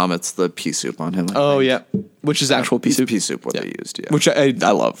also vomits the pea soup on him. Which is actual pea soup. Pea soup, what they used. Yeah, which I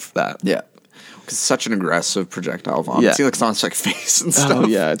love that. Yeah, because such an aggressive projectile vomit. Yeah, he looks on his like face and stuff. Oh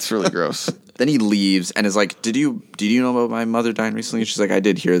yeah, it's really gross. Then he leaves and is like, Did you know about my mother dying recently? And she's like, I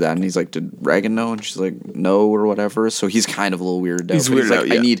did hear that. And he's like, did Reagan know? And she's like, no, or whatever. So he's kind of a little weirded out. He's weirded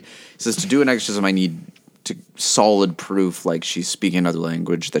out, he says, to do an exorcism, I need solid proof, like she's speaking another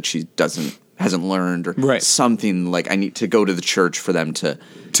language that she hasn't learned, or something. Like I need to go to the church for them to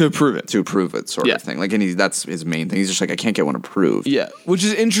prove it, sort of thing. Like, and that's his main thing. He's just like, I can't get one approved. Yeah, which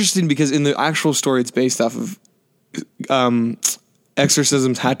is interesting because in the actual story, it's based off of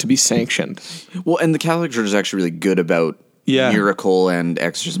exorcisms had to be sanctioned. Well, and the Catholic Church is actually really good about miracle and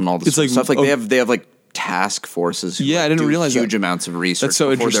exorcism and all this stuff. Like they have like task forces. Who I didn't realize huge amounts of research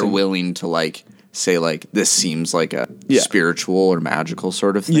before they're willing to like say like this seems like a spiritual or magical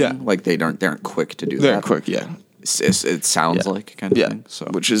sort of thing. Yeah. Like they aren't quick to do that. They're quick, yeah. It sounds like kind of thing. So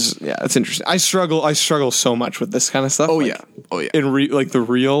which is that's interesting. I struggle so much with this kind of stuff. Oh like, in the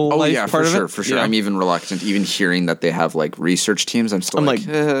real life part of it. For sure. I'm even reluctant, even hearing that they have like research teams. I'm still like what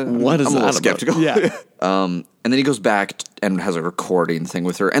is I'm that a little skeptical. Yeah. And then he goes back and has a recording thing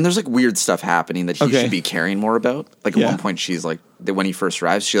with her, and there's like weird stuff happening that he should be caring more about. Like at one point, she's like, when he first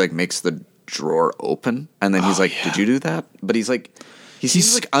arrives, she like makes the drawer open, and then he's like, "Did you do that?" But he's like, he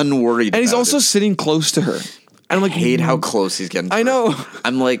seems like unworried, and he's also sitting close to her. And I'm like, hate how close he's getting to I know. her.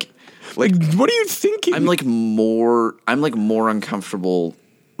 I'm like, what are you thinking? I'm more uncomfortable.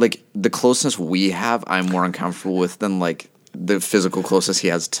 Like the closeness we have, I'm more uncomfortable with than like the physical closeness he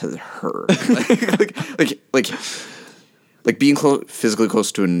has to her. like being physically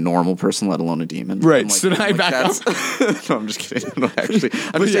close to a normal person, let alone a demon. Right. Like, so then I back up. No, I'm just kidding.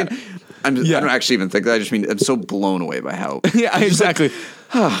 I don't actually even think that. I just mean I'm so blown away by how. Yeah, exactly.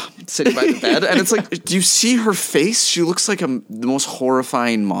 Sitting by the bed, and it's like, do you see her face? She looks like the most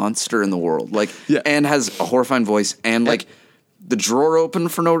horrifying monster in the world. Like, and has a horrifying voice, and like the drawer open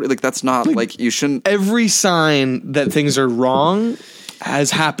for no, like that's not like you shouldn't. Every sign that things are wrong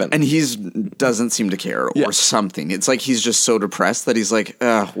has happened. And he's doesn't seem to care or something. It's like he's just so depressed that he's like,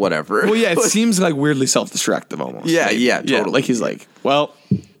 whatever. Well, yeah, it seems like weirdly self-destructive almost. Yeah, totally. Yeah, like he's like, well,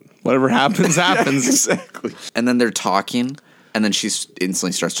 whatever happens, happens. Exactly. And then they're talking, and then she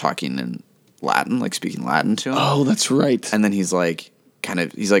instantly starts talking in Latin, like speaking Latin to him. Oh, that's right. And then he's like,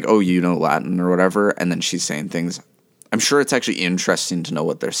 oh, you know Latin or whatever. And then she's saying things. I'm sure it's actually interesting to know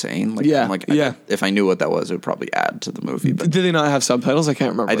what they're saying. Like, if I knew what that was, it would probably add to the movie. But did they not have subtitles? I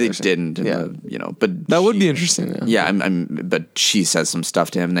can't remember. They didn't. But that would be interesting. Yeah, but she says some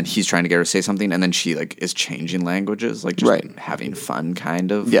stuff to him, and then he's trying to get her to say something, and then she like is changing languages, like just having fun,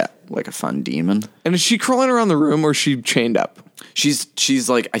 kind of. Yeah, like a fun demon. And is she crawling around the room, or is she chained up? She's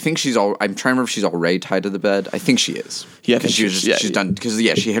like, I think she's all. I'm trying to remember if she's already tied to the bed. I think she is. Yeah, because she's done. Because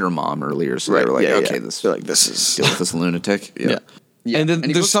she hit her mom earlier, so they were like, okay, this is deal with this lunatic. Yeah. And then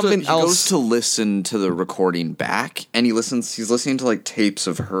there's something else. He goes to listen to the recording back, and he's listening to like tapes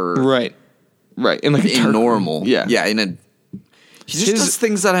of her. Right. In like in normal. Yeah. He just does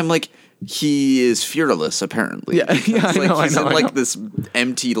things that I'm like. He is fearless, apparently. Yeah, He's in like this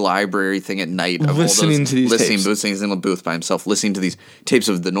empty library thing at night of listening to these tapes. He's in a booth by himself, listening to these tapes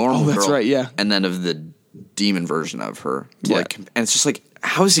of the normal girl. That's right, yeah. And then of the demon version of her. Yeah. And it's just like,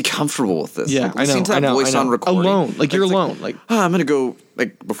 how is he comfortable with this? Yeah, like, listening to that voice on recording. Alone. Like, you're alone. Like, I'm going to go,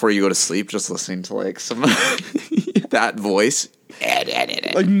 like, before you go to sleep, just listening to, like, some that voice.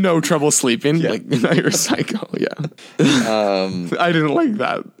 Like, no trouble sleeping. Yeah. Like, you're a psycho. Yeah. I didn't like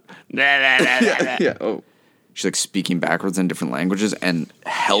that. Oh. She's like speaking backwards in different languages, and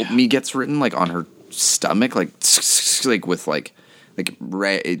 "help me" gets written like on her stomach, like with like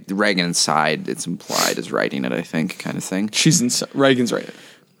Reagan inside. It's implied is writing it, I think, kind of thing. Reagan's writing it,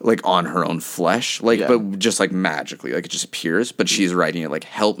 like on her own flesh, but just like magically, like it just appears. But she's writing it like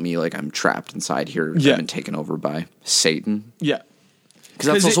 "help me," like I'm trapped inside here. I've been taken over by Satan. Yeah, because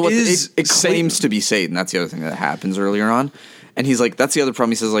that's also what it claims to be Satan. That's the other thing that happens earlier on. And he's like, that's the other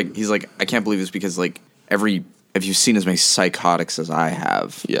problem. He says, like, I can't believe this because, like, if you've seen as many psychotics as I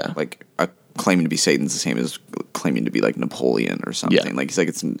have, like, claiming to be Satan's the same as claiming to be, like, Napoleon or something. Yeah. Like, he's like,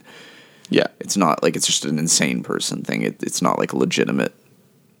 it's not, like, it's just an insane person thing. It's not, like, a legitimate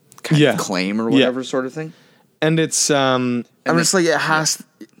kind of claim or whatever sort of thing. And it's, I'm just like, it has,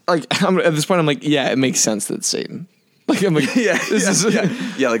 like, at this point, I'm like, yeah, it makes sense that it's Satan. Like I'm like,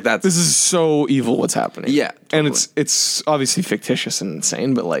 like that's this is so evil what's happening. Yeah, totally. And it's obviously fictitious and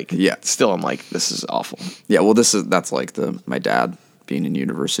insane, but like, still I'm like, this is awful. Yeah, well, that's like my dad being in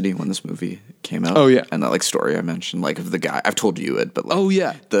university when this movie came out. Oh yeah, and that like story I mentioned, like of the guy, I've told you it, but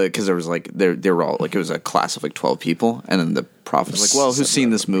like, because there was like they were all like, it was a class of like 12 people, and then the prof was like, well, who's seen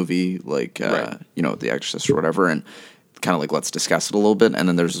this movie, like The Exorcist or whatever, and kind of like let's discuss it a little bit, and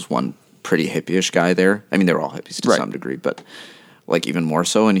then there's this one pretty hippie-ish guy there. I mean, they were all hippies to some degree, but like even more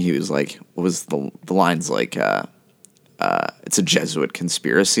so. And he was like, what was the lines like, it's a Jesuit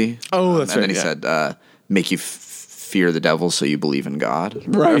conspiracy. Oh, that's right. And then he said, make you fear the devil so you believe in God.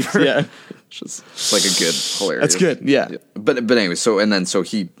 Right, yeah. It's like a good, hilarious. That's good, yeah. But anyway, so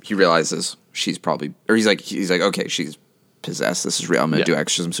he realizes she's probably, or he's like, okay, she's possessed. This is real. I'm going to do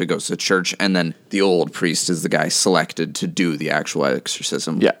exorcism. So he goes to church, and then the old priest is the guy selected to do the actual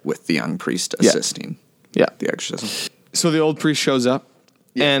exorcism with the young priest assisting the exorcism. So the old priest shows up,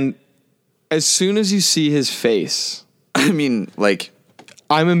 and as soon as you see his face, I mean, like,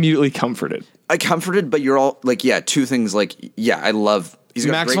 I'm immediately comforted. But you're all like, two things. Like, I love. He's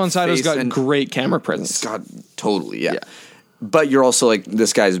got Max von Sydow's got great camera presence. God, totally, yeah. But you're also like,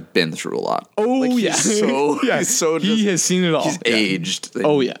 this guy's been through a lot. Oh, like, he's so he has seen it all. He's aged.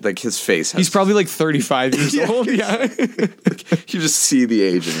 Like his face. He's probably like 35 years old. Yeah. Like, you just see the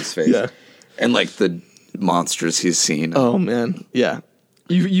age in his face. Yeah. And like the monsters he's seen. Oh man. Yeah.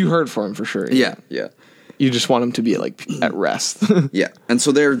 You heard for him for sure. Yeah. You just want him to be like at rest. Yeah. And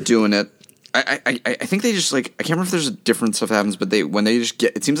so they're doing it. I think they just like, I can't remember if there's a different stuff that happens, but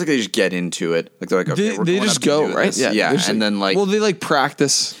it seems like they just get into it. Like they're like, okay, they just go, right? Yeah. And then like, well, they like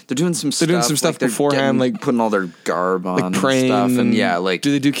practice. They're doing some stuff like beforehand, like putting all their garb on, like praying and stuff, and like,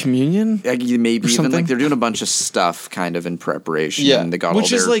 do they do communion? Maybe even like they're doing a bunch of stuff kind of in preparation. Yeah, and they got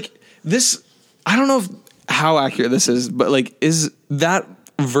which is like this. I don't know how accurate this is, but like, is that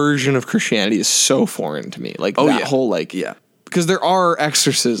version of Christianity is so foreign to me? Like whole like because there are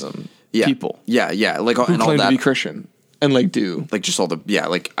exorcism. People. Yeah. Like, who and all claim that. to be Christian and like do like just all the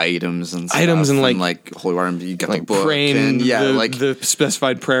like items and stuff, and like holy water. You got like the book praying and like the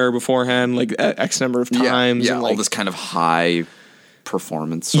specified prayer beforehand, like X number of times. Yeah, and all like, this kind of high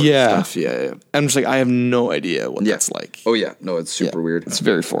performance sort of stuff. Yeah. I'm just like, I have no idea what that's like. Oh yeah, no, it's super weird. It's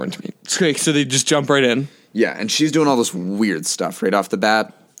very foreign to me. Okay, so they just jump right in. Yeah, and she's doing all this weird stuff right off the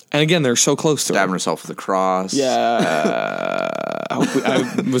bat. And again, they're so close to Stabbing herself with a cross. Yeah. I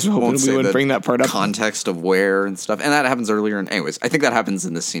was hoping we wouldn't bring that part up. Context of where and stuff. And that happens earlier. And anyways, I think that happens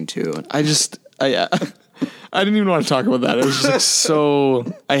in this scene too. I didn't even want to talk about that. It was just like so,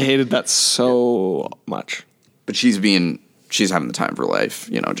 I hated that so much. But she's having the time of her life,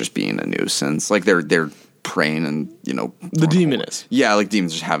 just being a nuisance. Like they're praying and, the demon is. Yeah, like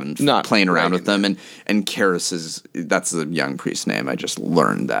demons just playing around with them. And Karis that's the young priest's name. I just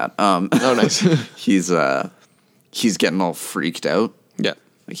learned that. Oh, nice. He's getting all freaked out. Yeah.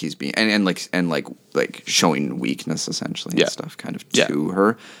 Like he's being, and showing weakness essentially and stuff kind of to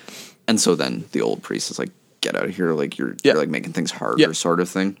her. And so then the old priest is like, get out of here. Like you're like making things harder sort of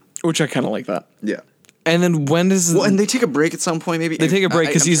thing. Which I kind of like that. Yeah. And then when does... Well, and they take a break at some point, maybe. They take a break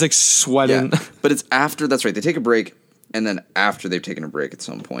because he's like sweating. Yeah, but it's after, that's right. They take a break, and then after they've taken a break at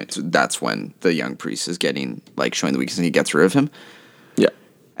some point, so that's when the young priest is getting, like, showing the weakness, and he gets rid of him. Yeah.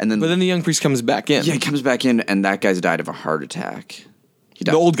 But then the young priest comes back in. Yeah, he comes back in, and that guy's died of a heart attack.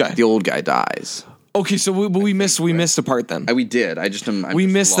 The old guy. The old guy dies. Okay, so we missed a part then. We did. We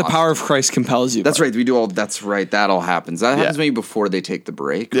missed the power of Christ compels you. That's right. That's right. That all happens. That happens maybe before they take the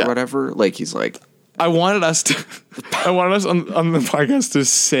break or whatever. Like, he's like... I wanted us on the podcast to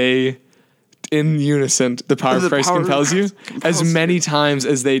say in unison, the power of Christ compels you as many times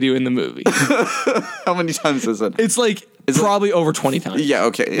as they do in the movie. How many times is it? It's like probably over 20 times. Yeah,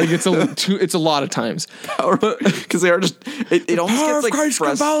 okay. Like it's a lot of times. Because they are just it almost gets like Christ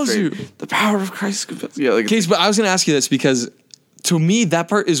compels you. The power of Christ compels you. Yeah, like but I was going to ask you this because to me that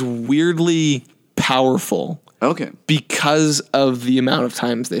part is weirdly powerful. Okay. Because of the amount of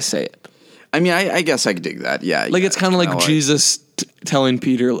times they say it. I mean, I guess I could dig that. Yeah. Like, it's kind of like Jesus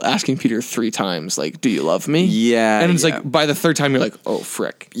asking Peter 3 times, like, do you love me? Yeah. And it's like, by the third time, you're like, oh,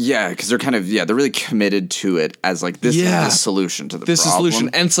 frick. Yeah, because they're kind of, they're really committed to it as like, this is the solution to the problem. This is the solution.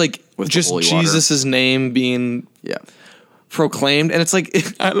 And it's like, just Jesus' name being proclaimed. And it's like,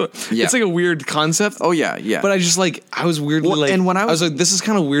 it's like a weird concept. Oh, yeah, yeah. But I just like, I was weirdly and when I was like, this is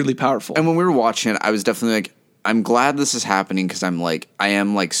kind of weirdly powerful. And when we were watching it, I was definitely like, I'm glad this is happening because I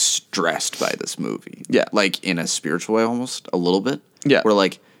am like stressed by this movie. Yeah. Like in a spiritual way almost, a little bit. Yeah. Where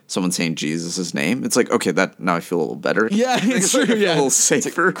like someone saying Jesus' name, it's like, okay, that now I feel a little better. Yeah, it's true. Like, a little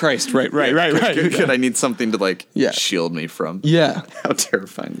safer. Like, Christ, right. Good. I need something to like shield me from. Yeah. How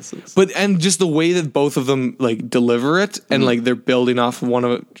terrifying this is. But, and just the way that both of them like deliver it and like they're building off one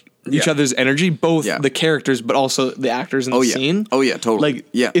of each other's energy, both the characters, but also the actors in the scene. Oh, yeah, totally. Like,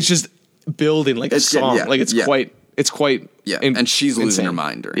 it's just building like a song. Like it's quite and she's losing her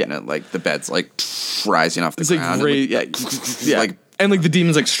mind during it. Like the bed's like rising off the ground. It's like like and like the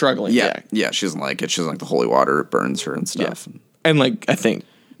demon's like struggling. Yeah, she doesn't like it. She doesn't like the holy water. It burns her and stuff. And like I think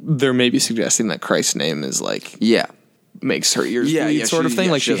they're maybe suggesting that Christ's name is like makes her ears bleed sort of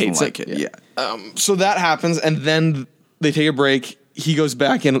thing. Like she hates like it. So that happens, and then they take a break. He goes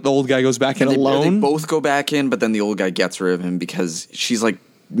back in. The old guy goes back in alone. They both go back in, but then the old guy gets rid of him because she's like.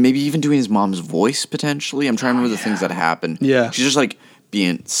 Maybe even doing his mom's voice potentially. I'm trying to remember the things that happen. Yeah, she's just like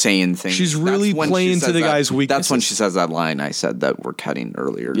saying things. She's really playing to the guy's weaknesses. That's when she says that line I said that we're cutting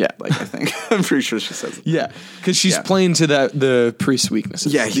earlier. Yeah, like I think I'm pretty sure she says. Yeah, because she's playing to the priest's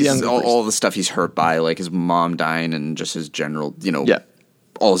weaknesses. Yeah, he's all the stuff he's hurt by, like his mom dying and just his general,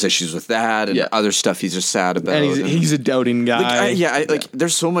 all his issues with that and other stuff he's just sad about. And he's a doubting guy. Like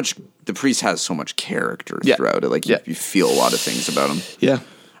there's so much. The priest has so much character throughout it. Like you feel a lot of things about him. Yeah.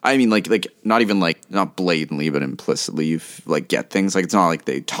 I mean, like not even like not blatantly, but implicitly, you like get things. Like it's not like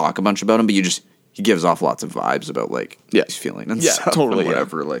they talk a bunch about him, but he gives off lots of vibes about like he's feeling and stuff, totally, and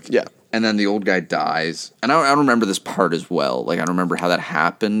whatever. Like and then the old guy dies, and I don't remember this part as well. Like I don't remember how that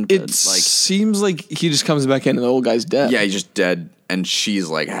happened. But, it seems like he just comes back in and the old guy's dead. Yeah, he's just dead, and she's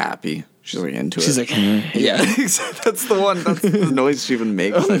like happy. She's like into it. She's like, that's the one. That's the noise she even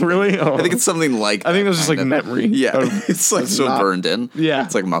makes. Oh, really? Oh. I think it's something like. I think it was just like memory. Yeah, it's like so burned in. Yeah,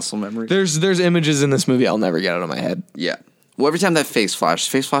 it's like muscle memory. There's images in this movie I'll never get out of my head. Yeah. Well, every time that face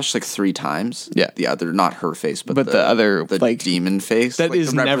flashed like 3 times. Yeah. The other, not her face, but the other, the like demon face that like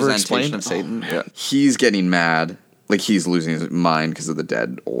is the never representation explained. of Satan. Yeah. He's getting mad. Like he's losing his mind because of the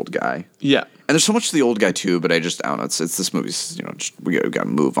dead old guy. Yeah. And there's so much to the old guy too, but I don't know. It's this movie's we got to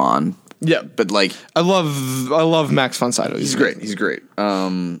move on. Yeah, but like I love Max von Sydow. He's great. He's great.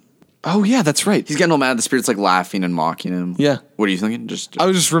 Oh yeah, that's right. He's getting all mad. The spirit's like laughing and mocking him. Yeah. What are you thinking?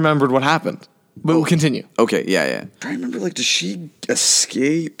 I just remembered what happened, but we'll continue. Okay. Yeah. I'm trying to remember. Like, does she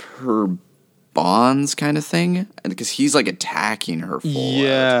escape her bonds, kind of thing? Because he's like attacking her.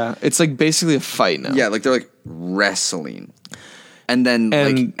 Yeah, it's like basically a fight now. Yeah, like they're like wrestling. And then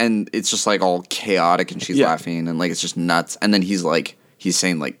like, and it's just like all chaotic, and she's laughing, and like it's just nuts. And then he's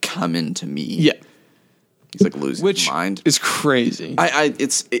saying like, "Come into me." Yeah. He's like losing his mind. Which is crazy. I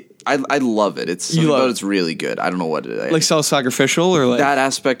love it. It's something about it's really good. I don't know what it is. Like self-sacrificial or like that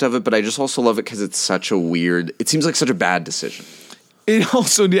aspect of it, but I just also love it because it's such a weird. It seems like such a bad decision. It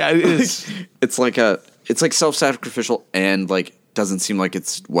also it is. It's like self-sacrificial and like doesn't seem like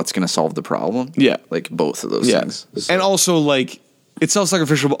it's what's going to solve the problem. Yeah, like both of those things. So. And also like it's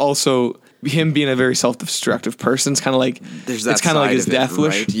self-sacrificial, but also him being a very self-destructive person. It's kind of like there's that. It's kind of like his death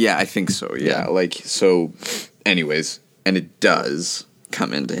wish. Right? Yeah, I think so. Yeah, like so. Anyways, and it does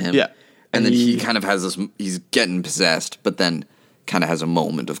come into him. Yeah, and then he kind of has this. He's getting possessed, but then kind of has a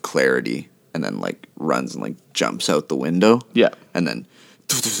moment of clarity, and then like runs and like jumps out the window. Yeah, and then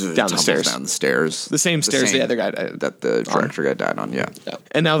down the stairs. The same stairs the other guy died that the director guy died on. Yeah.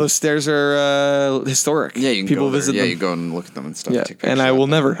 And now those stairs are historic. Yeah, you can people go there. visit them. You go and look at them and stuff. Yeah, and I will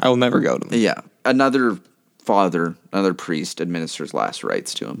never go to them. Yeah, another priest administers last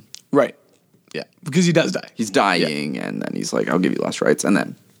rites to him. Right. Yeah, because he does die. He's dying, and then he's like, "I'll give you last rites," and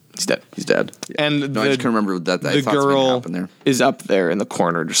then he's dead. Yeah. And I just can't remember that. The girl is up there in the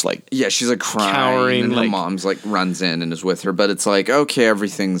corner, just like she's like crying, cowering, and her mom's like runs in and is with her. But it's like, okay,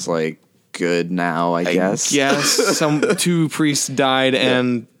 everything's like good now, I guess. Yes, two priests died,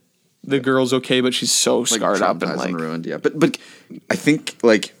 and the girl's okay, but she's so scarred up and like ruined. Yeah, but I think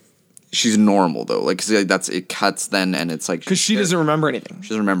like. She's normal though, like cause it cuts then, and it's like because she doesn't remember anything. She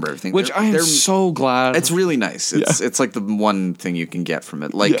doesn't remember everything, which I am so glad. It's really nice. It's like the one thing you can get from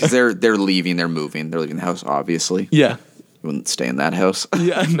it. Like cause they're leaving, they're moving the house. Obviously, yeah, you wouldn't stay in that house.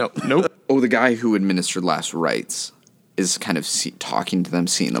 Yeah, nope. Oh, the guy who administered last rites is kind of talking to them,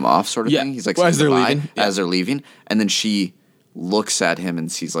 seeing them off, sort of thing. He's like as they're leaving, and then she looks at him and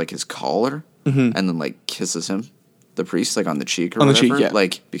sees like his collar, and then like kisses him. The priest, like on the cheek or whatever,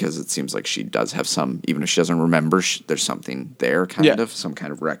 like because it seems like she does have some, even if she doesn't remember, there's something there, kind of some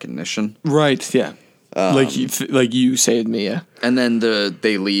kind of recognition, right? Yeah, like you saved me, yeah. And then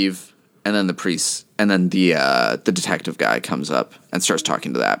they leave, and then the priest, and then the detective guy comes up and starts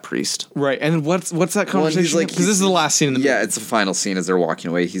talking to that priest, right? And what's that conversation? Because this is the last scene in the movie. Yeah, it's the final scene as they're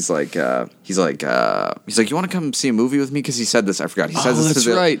walking away. He's like, you want to come see a movie with me? Because he said this. I forgot. He says this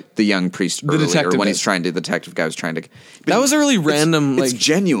to the young priest earlier, detective when the detective guy was trying to. That was a really random. It's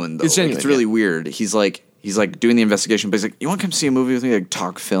genuine though. It's genuine. It's really weird. He's like doing the investigation, but he's like, you want to come see a movie with me? Like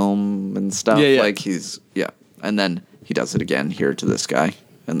talk film and stuff. Yeah. Like and then he does it again here to this guy,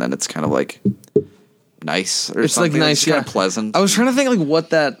 and then it's kind of like. Nice or it's something. Like nice, kind of pleasant. I was trying to think like what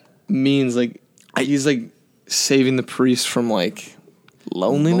that means. Like he's like saving the priest from like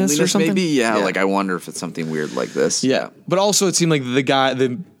loneliness or something. Maybe, yeah. Like I wonder if it's something weird like this. Yeah, but also it seemed like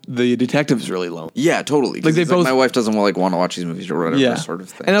the detective is really lonely. Yeah, totally. Like they both. My wife doesn't want to watch these movies or whatever sort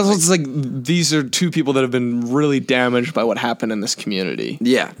of thing. And also it's like these are two people that have been really damaged by what happened in this community.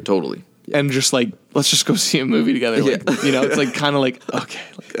 Yeah, totally. Yeah. And just like, let's just go see a movie together. Like, it's like kind of like, okay,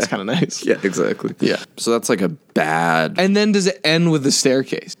 like, it's kind of nice. Yeah, exactly. Yeah. So that's like a bad. And then does it end with the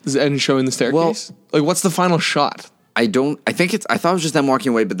staircase? Does it end showing the staircase? Well, like, what's the final shot? I thought it was just them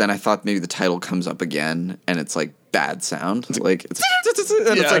walking away, but then I thought maybe the title comes up again and it's like bad sound. It's like, it's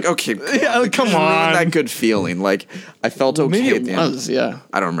like, okay. Come on. That good feeling. Like, I felt okay maybe at the end. Yeah.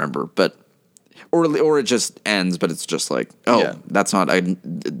 I don't remember, but. Or it just ends, but it's just like, that's not.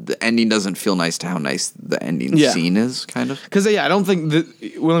 The ending doesn't feel nice to how nice the ending scene is, kind of. Because I don't think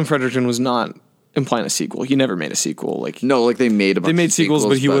that William Friedkin was not implying a sequel. He never made a sequel. Like no, like they made sequels,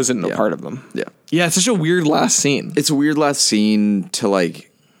 but he wasn't a part of them. Yeah, yeah. It's such a weird last scene. It's a weird last scene to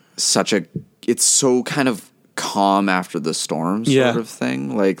like such a. It's so kind of calm after the storm sort of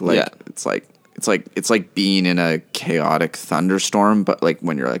thing. It's like being in a chaotic thunderstorm, but like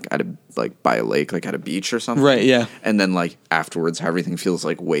when you're like by a lake, like at a beach or something. Right, yeah. And then like afterwards everything feels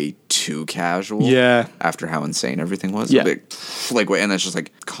like way too casual. Yeah. After how insane everything was. Yeah. And it's just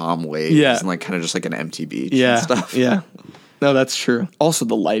like calm waves and like kind of just like an empty beach and stuff. Yeah. No, that's true. Also,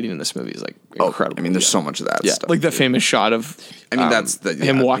 the lighting in this movie is like incredible. I mean, there's so much of that stuff. Like the famous shot of that's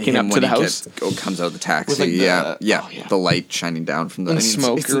him walking up to the house. Comes out of the taxi. With the light shining down from the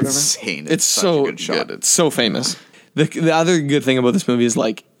smoke. It's insane. It's so good shot. It's so famous. The other good thing about this movie is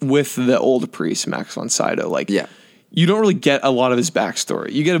like with the old priest Max von Sydow, like you don't really get a lot of his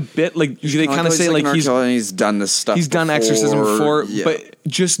backstory. You get a bit like they kind of say like he's done this stuff. He's done exorcism before, but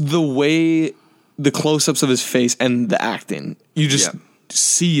just the way the close-ups of his face and the acting, you just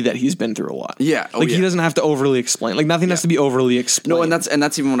see that he's been through a lot. Yeah, he doesn't have to overly explain. Like nothing has to be overly explained. No, and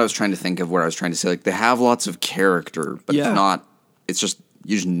that's even what I was trying to think of. Where I was trying to say like they have lots of character, but it's not. It's just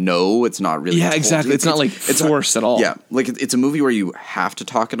you just know it's not really. Yeah, exactly. It's not like forced at all. Yeah, like it's a movie where you have to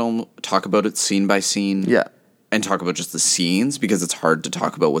talk about it scene by scene. Yeah. And talk about just the scenes because it's hard to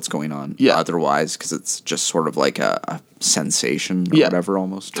talk about what's going on otherwise because it's just sort of like a sensation or whatever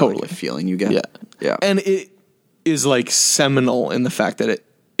almost. Totally. Like a feeling you get. Yeah. Yeah. And it is like seminal in the fact that it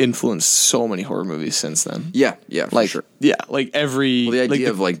influenced so many horror movies since then. Yeah, yeah, for like, sure. Yeah, like every... Well, the idea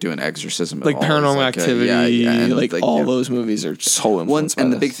of like doing exorcism at like all Paranormal Activity, and like all those movies are so influenced by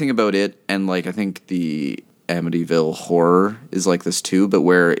and this. the big thing about it, and like I think the Amityville Horror is like this too, but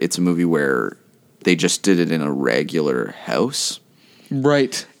where it's a movie where they just did it in a regular house.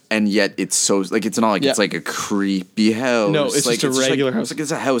 Right. And yet it's so like it's not like it's like a creepy house. No, it's like, just a regular house. It's like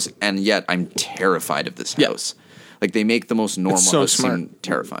it's a house, and yet I'm terrified of this house. Like they make the most normal house seem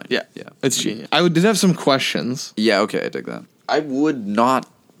terrifying. Yeah, it's genius. I did have some questions. Yeah, okay, I dig that. I would not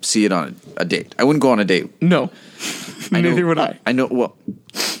see it on a date. I wouldn't go on a date. No, neither would I. I know. Well,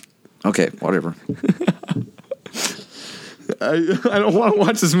 okay, whatever. I don't want to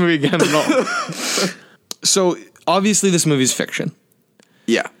watch this movie again at all. So obviously, this movie's fiction.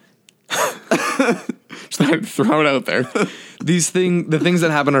 Yeah. Just throw it out there. The things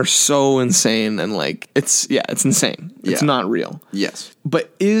that happen are so insane, and like it's insane. It's not real. Yes.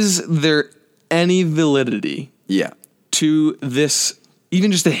 But is there any validity? Yeah. To this,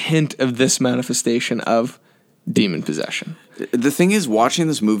 even just a hint of this manifestation of demon possession? The thing is, watching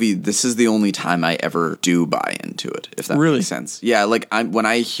this movie, this is the only time I ever do buy into it, if that makes sense. Yeah, like when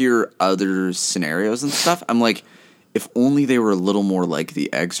I hear other scenarios and stuff, I'm like, if only they were a little more like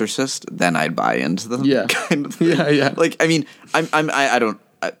The Exorcist, then I'd buy into them. Yeah, kind of thing. Yeah. Like, I mean, I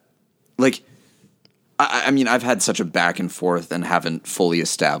mean, I've had such a back and forth and haven't fully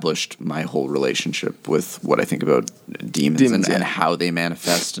established my whole relationship with what I think about demons and how they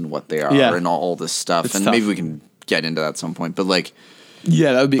manifest and what they are and all this stuff. It's tough. Maybe we can get into that at some point. But like,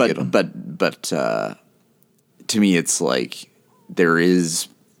 yeah, that would be a good one. But to me, it's like there is.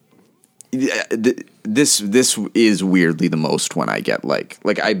 This is weirdly the most when I get like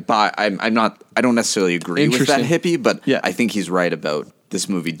I don't necessarily agree with that hippie, but I think he's right about this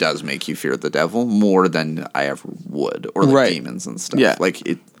movie does make you fear the devil more than I ever would, or like demons and stuff. Yeah. Like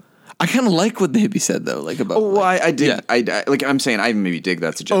it. I kind of like what the hippie said though, like about. Oh, well, I did. Yeah. Like I'm saying, I maybe dig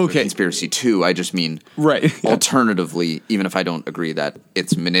that suggestion. Conspiracy too. I just mean alternatively, even if I don't agree that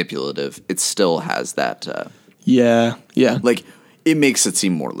it's manipulative, it still has that. Yeah. Like. It makes it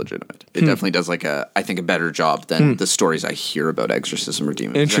seem more legitimate. It definitely does I think a better job than the stories I hear about exorcism or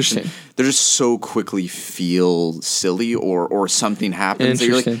demon possession. They're just so quickly feel silly or something happens that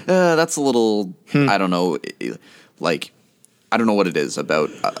you're like, that's a little, I don't know, like, I don't know what it is about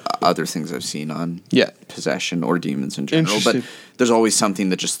other things I've seen on possession or demons in general, but there's always something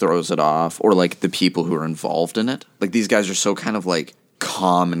that just throws it off, or like the people who are involved in it. Like these guys are so kind of like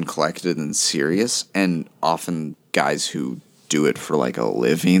calm and collected and serious, and often guys who do it for like a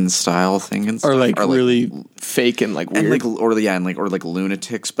living style thing and stuff, or like really fake and like weird, and or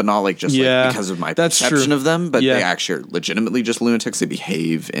lunatics, but not like just like because of my perception of them, but they actually are legitimately just lunatics. They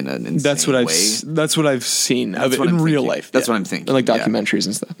behave in an insane way. That's what I've seen of it in real life. That's what I'm thinking. And like documentaries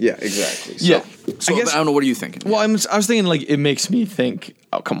and stuff. Yeah, exactly. So I guess I don't know. What are you thinking? Well, I was thinking like it makes me think.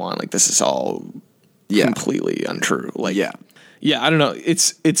 Oh, come on! Like this is all completely untrue. Like I don't know.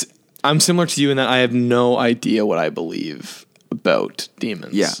 It's. I'm similar to you in that I have no idea what I believe about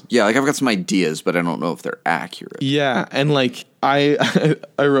demons. Yeah, like I've got some ideas, but I don't know if they're accurate. Yeah, and like I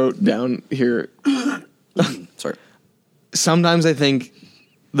wrote down here. Sorry. Sometimes I think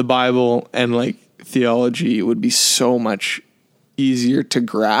the Bible and like theology would be so much easier to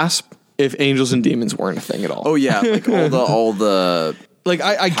grasp if angels and demons weren't a thing at all. Oh yeah, like all the like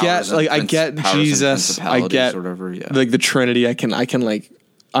I get Jesus, I get whatever, like the Trinity. I can like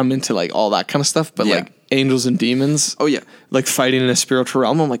I'm into like all that kind of stuff, but like angels and demons. Oh yeah, like fighting in a spiritual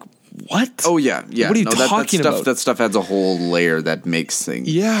realm. I'm like, what? Oh yeah. What are you talking about? That stuff adds a whole layer that makes things.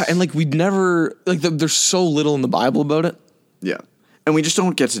 Yeah, and like we'd never like there's so little in the Bible about it. Yeah, and we just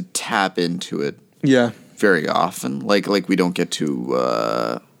don't get to tap into it. Yeah, very often. Like we don't get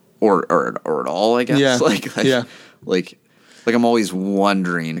to or at all. I guess. Yeah. Like I'm always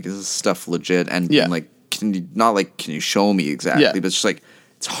wondering, is this stuff legit? And like can you show me exactly? But it's just like.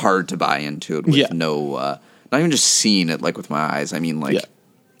 It's hard to buy into it with no, not even just seeing it like with my eyes. I mean, like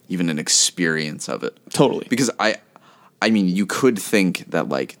even an experience of it. Totally. Because I mean, you could think that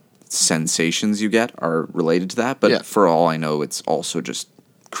like sensations you get are related to that, but for all I know, it's also just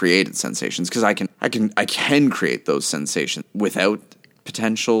created sensations. Because I can create those sensations without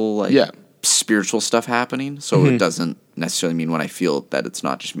potential like spiritual stuff happening. So it doesn't necessarily mean when I feel that it's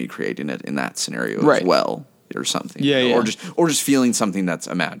not just me creating it in that scenario as well. or something. Yeah, you know? yeah. Or just feeling something that's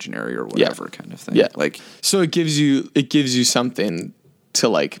imaginary or whatever kind of thing. Yeah. Like, so it gives you something to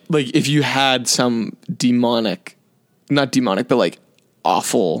like if you had some not demonic, but like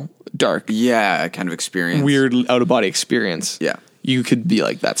awful, dark, kind of experience. weird out of body experience. Yeah. You could be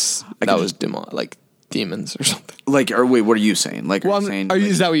like, that was like demons or something. Like, wait, what are you saying? Like, Well,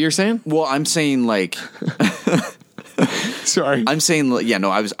 is that what you're saying? Well, I'm saying like, Sorry. I'm saying, yeah, no,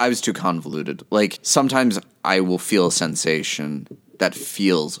 I was too convoluted. Like, sometimes I will feel a sensation that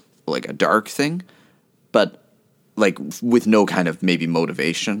feels like a dark thing, but like with no kind of maybe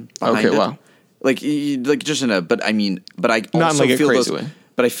motivation behind it. Wow. Like just in a, but I also Not in like a feel crazy those, way.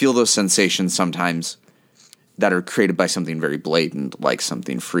 but I feel those sensations sometimes that are created by something very blatant, like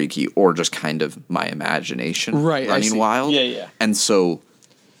something freaky, or just kind of my imagination running wild. Yeah. And so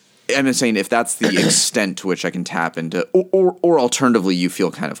I'm saying if that's the extent to which I can tap into, or alternatively, you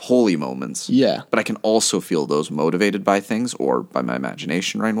feel kind of holy moments. Yeah. But I can also feel those motivated by things or by my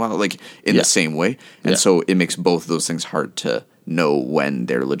imagination running wild, like in the same way. And so it makes both of those things hard to know when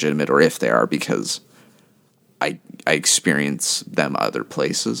they're legitimate or if they are, because I experience them other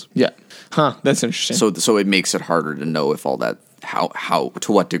places. Yeah. Huh. That's interesting. So it makes it harder to know if all that, how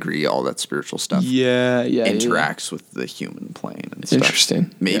to what degree all that spiritual stuff interacts with the human plane and stuff.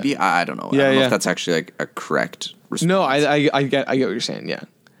 Interesting. Maybe. Yeah. I don't know. I don't know if that's actually like a correct response. No, I get what you're saying. Yeah.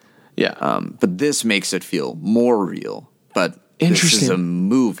 Yeah. But this makes it feel more real. But Interesting. This is a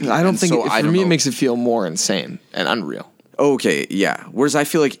movie. I don't think, for me, know. it makes it feel more insane and unreal. Okay, yeah. Whereas I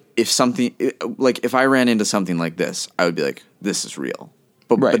feel like if I ran into something like this, I would be like, this is real.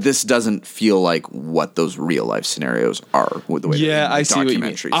 But this doesn't feel like what those real life scenarios are with the way I see what you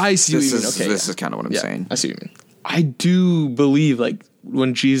mean. I see what you mean. Okay, this is kind of what I'm saying. I see what you mean. I do believe like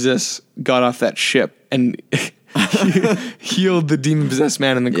when Jesus got off that ship and healed the demon-possessed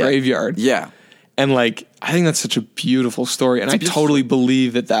man in the graveyard. Yeah. And like, I think that's such a beautiful story. And I totally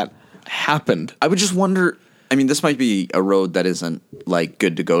believe that happened. I would just wonder, I mean, this might be a road that isn't like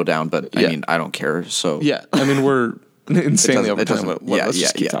good to go down, but I mean, I don't care. So yeah, I mean, we're insanely over time. Let's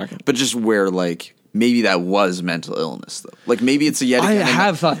just keep talking. But just where like maybe that was mental illness though. Like maybe it's I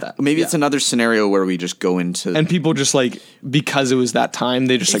have thought that. Maybe it's another scenario where we just go into and people just like, because it was that time,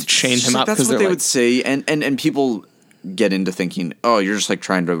 they just like chained him up. That's what they would say, and people get into thinking, oh, you're just like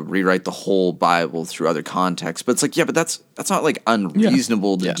trying to rewrite the whole Bible through other contexts. But it's like, yeah, but that's not like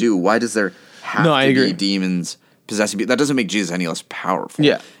unreasonable to do. Why does there have to be demons possessing people? That doesn't make Jesus any less powerful.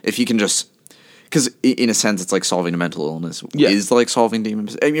 Yeah. If he can just, because in a sense, it's like solving a mental illness is like solving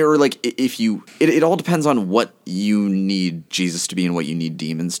demons. I mean, or like if you, it all depends on what you need Jesus to be and what you need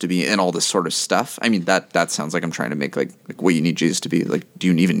demons to be and all this sort of stuff. I mean, that sounds like I'm trying to make like what you need Jesus to be. Like, do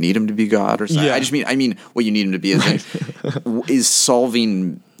you even need him to be God or something? Yeah. I mean, what you need him to be is is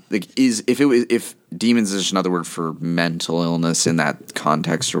solving. Like, if demons is just another word for mental illness in that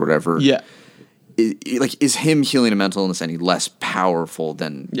context or whatever. Yeah. Is him healing a mental illness any less powerful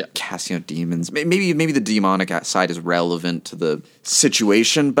than casting out demons? Maybe the demonic side is relevant to the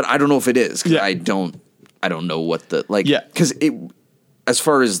situation, but I don't know if it is. Cause I don't know what the because as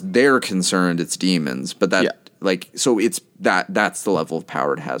far as they're concerned, it's demons, but so it's that's the level of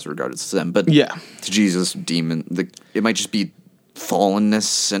power it has regardless to them. But to Jesus, demon, it might just be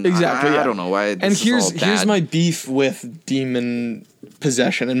fallenness and I don't know why. And here's my beef with demon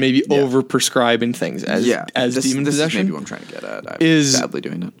possession and maybe over prescribing things as demon possession. This is maybe what I'm trying to get at. I'm badly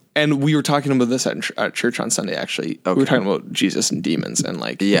doing it. And we were talking about this at church on Sunday. Actually, we were talking about Jesus and demons and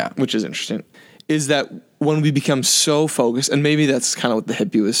which is interesting. Is that when we become so focused, and maybe that's kind of what the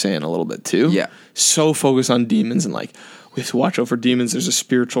hippie was saying a little bit too. Yeah, so focused on demons and like we have to watch out for demons. There's a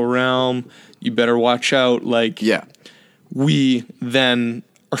spiritual realm. You better watch out. We then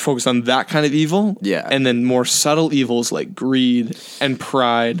are focused on that kind of evil. Yeah. And then more subtle evils like greed and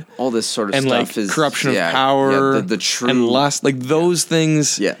pride. All this sort of and stuff is corruption of power. The true and lust. Like those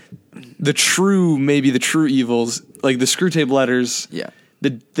things. Yeah. The true evils, like the screw tape letters. Yeah. The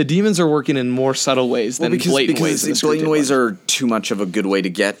demons are working in more subtle ways than blatant ways. Because blatant ways are too much of a good way to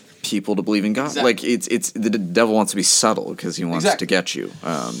get people to believe in God. Exactly. Like it's the devil wants to be subtle because he wants to get you,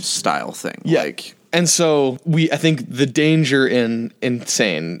 style thing. Yeah. And so I think the danger in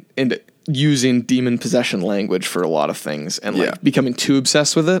using demon possession language for a lot of things and becoming too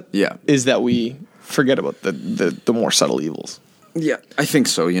obsessed with it is that we forget about the more subtle evils. Yeah, I think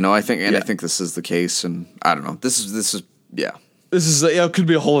so. I think this is the case, and I don't know. This is it could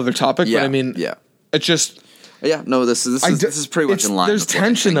be a whole other topic, but I mean, it's just. Yeah, no, this is pretty much in line. There's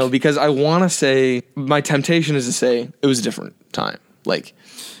tension though, because I want to say my temptation is to say it was a different time. Like,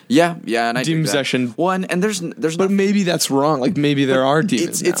 yeah, and I demon do that. possession. One, and there's But maybe that's wrong. Like, maybe there are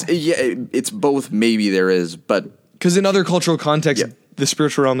demons now. It's both. Maybe there is, but Because in other cultural contexts, the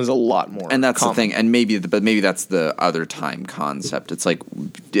spiritual realm is a lot more. and that's common. the thing. And maybe that's the other time concept. It's like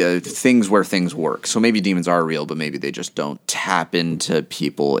things where things work. So maybe demons are real, but maybe they just don't tap into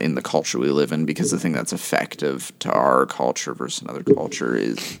people in the culture we live in, because the thing that's effective to our culture versus another culture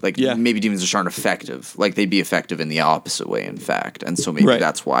is like maybe demons just aren't effective. Like they'd be effective in the opposite way, in fact. And so maybe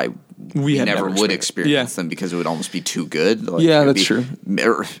that's why we never would experience them, because it would almost be too good. Like, that's true.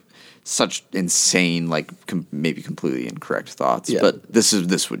 Such insane, like maybe completely incorrect thoughts, but this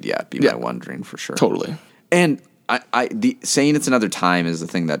would be my wondering for sure. Totally. And the saying it's another time is the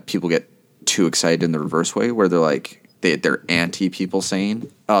thing that people get too excited in the reverse way, where they're like they're anti people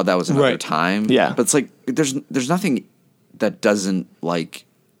saying, "Oh, that was another time." Yeah, but it's like there's nothing that doesn't like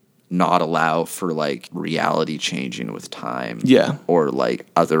not allow for like reality changing with time. Yeah, or like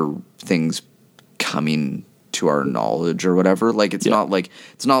other things coming to our knowledge or whatever. Like it's not like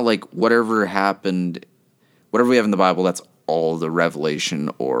whatever happened, whatever we have in the Bible, that's all the revelation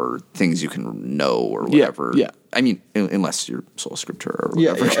or things you can know or whatever. Yeah. I mean, unless you're sola scriptura or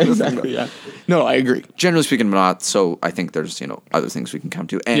whatever. Yeah, exactly. Yeah. No, I agree. Generally speaking, not. So I think there's, other things we can come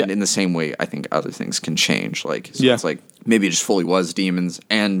to. And in the same way, I think other things can change. Like, so it's like, maybe it just fully was demons,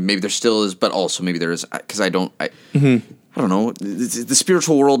 and maybe there still is, but also maybe there is, because I don't know. The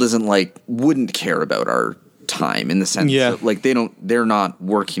spiritual world wouldn't care about our time in the sense that, like, they're not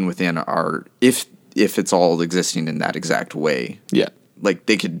working within our, if it's all existing in that exact way. Yeah. Like,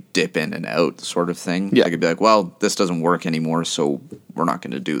 they could dip in and out sort of thing. Yeah. They could be like, well, this doesn't work anymore, so we're not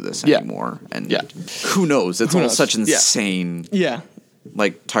going to do this anymore. And who knows? It's all such insane. Yeah.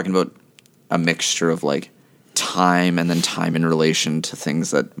 Like, talking about a mixture of, like, time and then time in relation to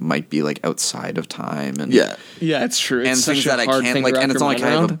things that might be like outside of time and it's true, it's things that I can't like, and it's not like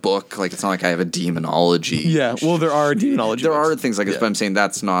I have a book, like it's not like I have a demonology. Well, there are demonology. There are things like this, but I'm saying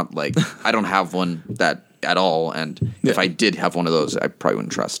that's not like I don't have one that at all, and if I did have one of those, I probably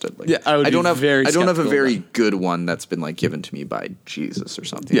wouldn't trust it. Like, I don't have a very good one that's been like given to me by Jesus or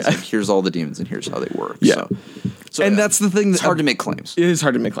something. It's like, here's all the demons and here's how they work. So and that's the thing. It's hard to make claims. It is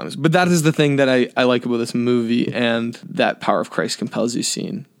hard to make claims, but that is the thing that I like about this movie and that Power of Christ compels you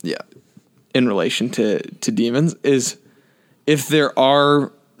scene. Yeah, in relation to demons, is if there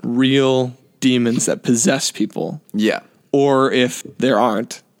are real demons that possess people. Yeah, or if there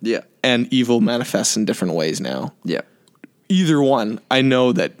aren't. Yeah. And evil manifests in different ways now. Yeah. Either one, I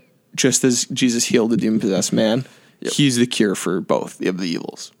know that just as Jesus healed the demon-possessed man, he's the cure for both of the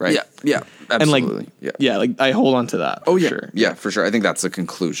evils, right? Yeah, yeah, absolutely. And like, I hold on to that. Oh, yeah. Sure. Yeah, for sure. I think that's the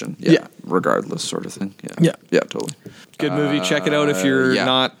conclusion. Yeah. Regardless sort of thing. Yeah. Yeah, totally. Good movie. Check it out if you're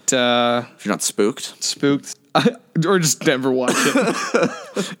not... if you're not spooked. Spooked. Or just never watch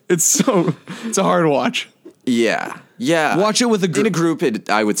it. It's a hard watch. Yeah. Yeah. Watch it with a group. In a group,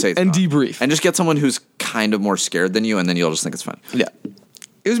 I would say it's and fun. Debrief. And just get someone who's kind of more scared than you, and then you'll just think it's fun. Yeah.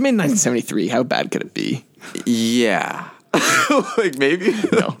 It was made in 1973. How bad could it be? Yeah. Like, maybe?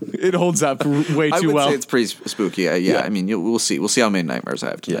 No. It holds up way too well. I would say it's pretty spooky. Yeah. I mean, we'll see. We'll see how many nightmares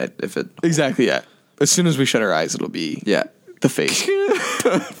I have tonight. If it exactly, yeah. As soon as we shut our eyes, it'll be the face.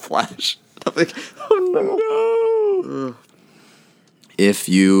 Flash. I'm like, oh, no. If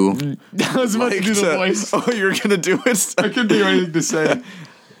you... I was about to do the voice. Oh, you're going to do it? I couldn't think of anything to say.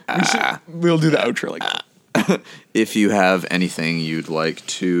 We'll do the outro like that. If you have anything you'd like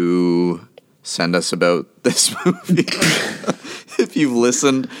to send us about this movie, if you've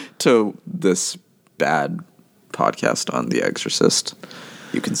listened to this bad podcast on The Exorcist,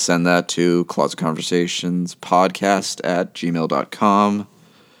 you can send that to closetconversationspodcast@gmail.com.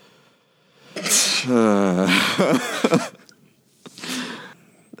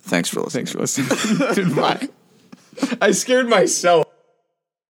 Thanks for listening. Goodbye. I scared myself.